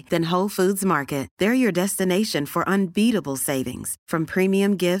Mother's Day than Whole Foods Market. They're your destination for unbeatable savings, from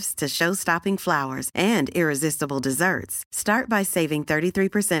premium gifts to show-stopping flowers and irresistible desserts. Start by saving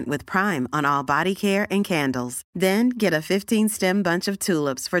 33% with Prime on all body care and candles. Then get a 15-stem bunch of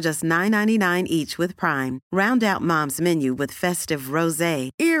tulips for just $9.99 each with Prime. Round out Mom's menu with festive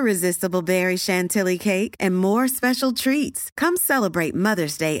rosé, irresistible berry chantilly cake, and more special treats. Come celebrate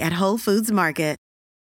Mother's Day at Whole Foods Market.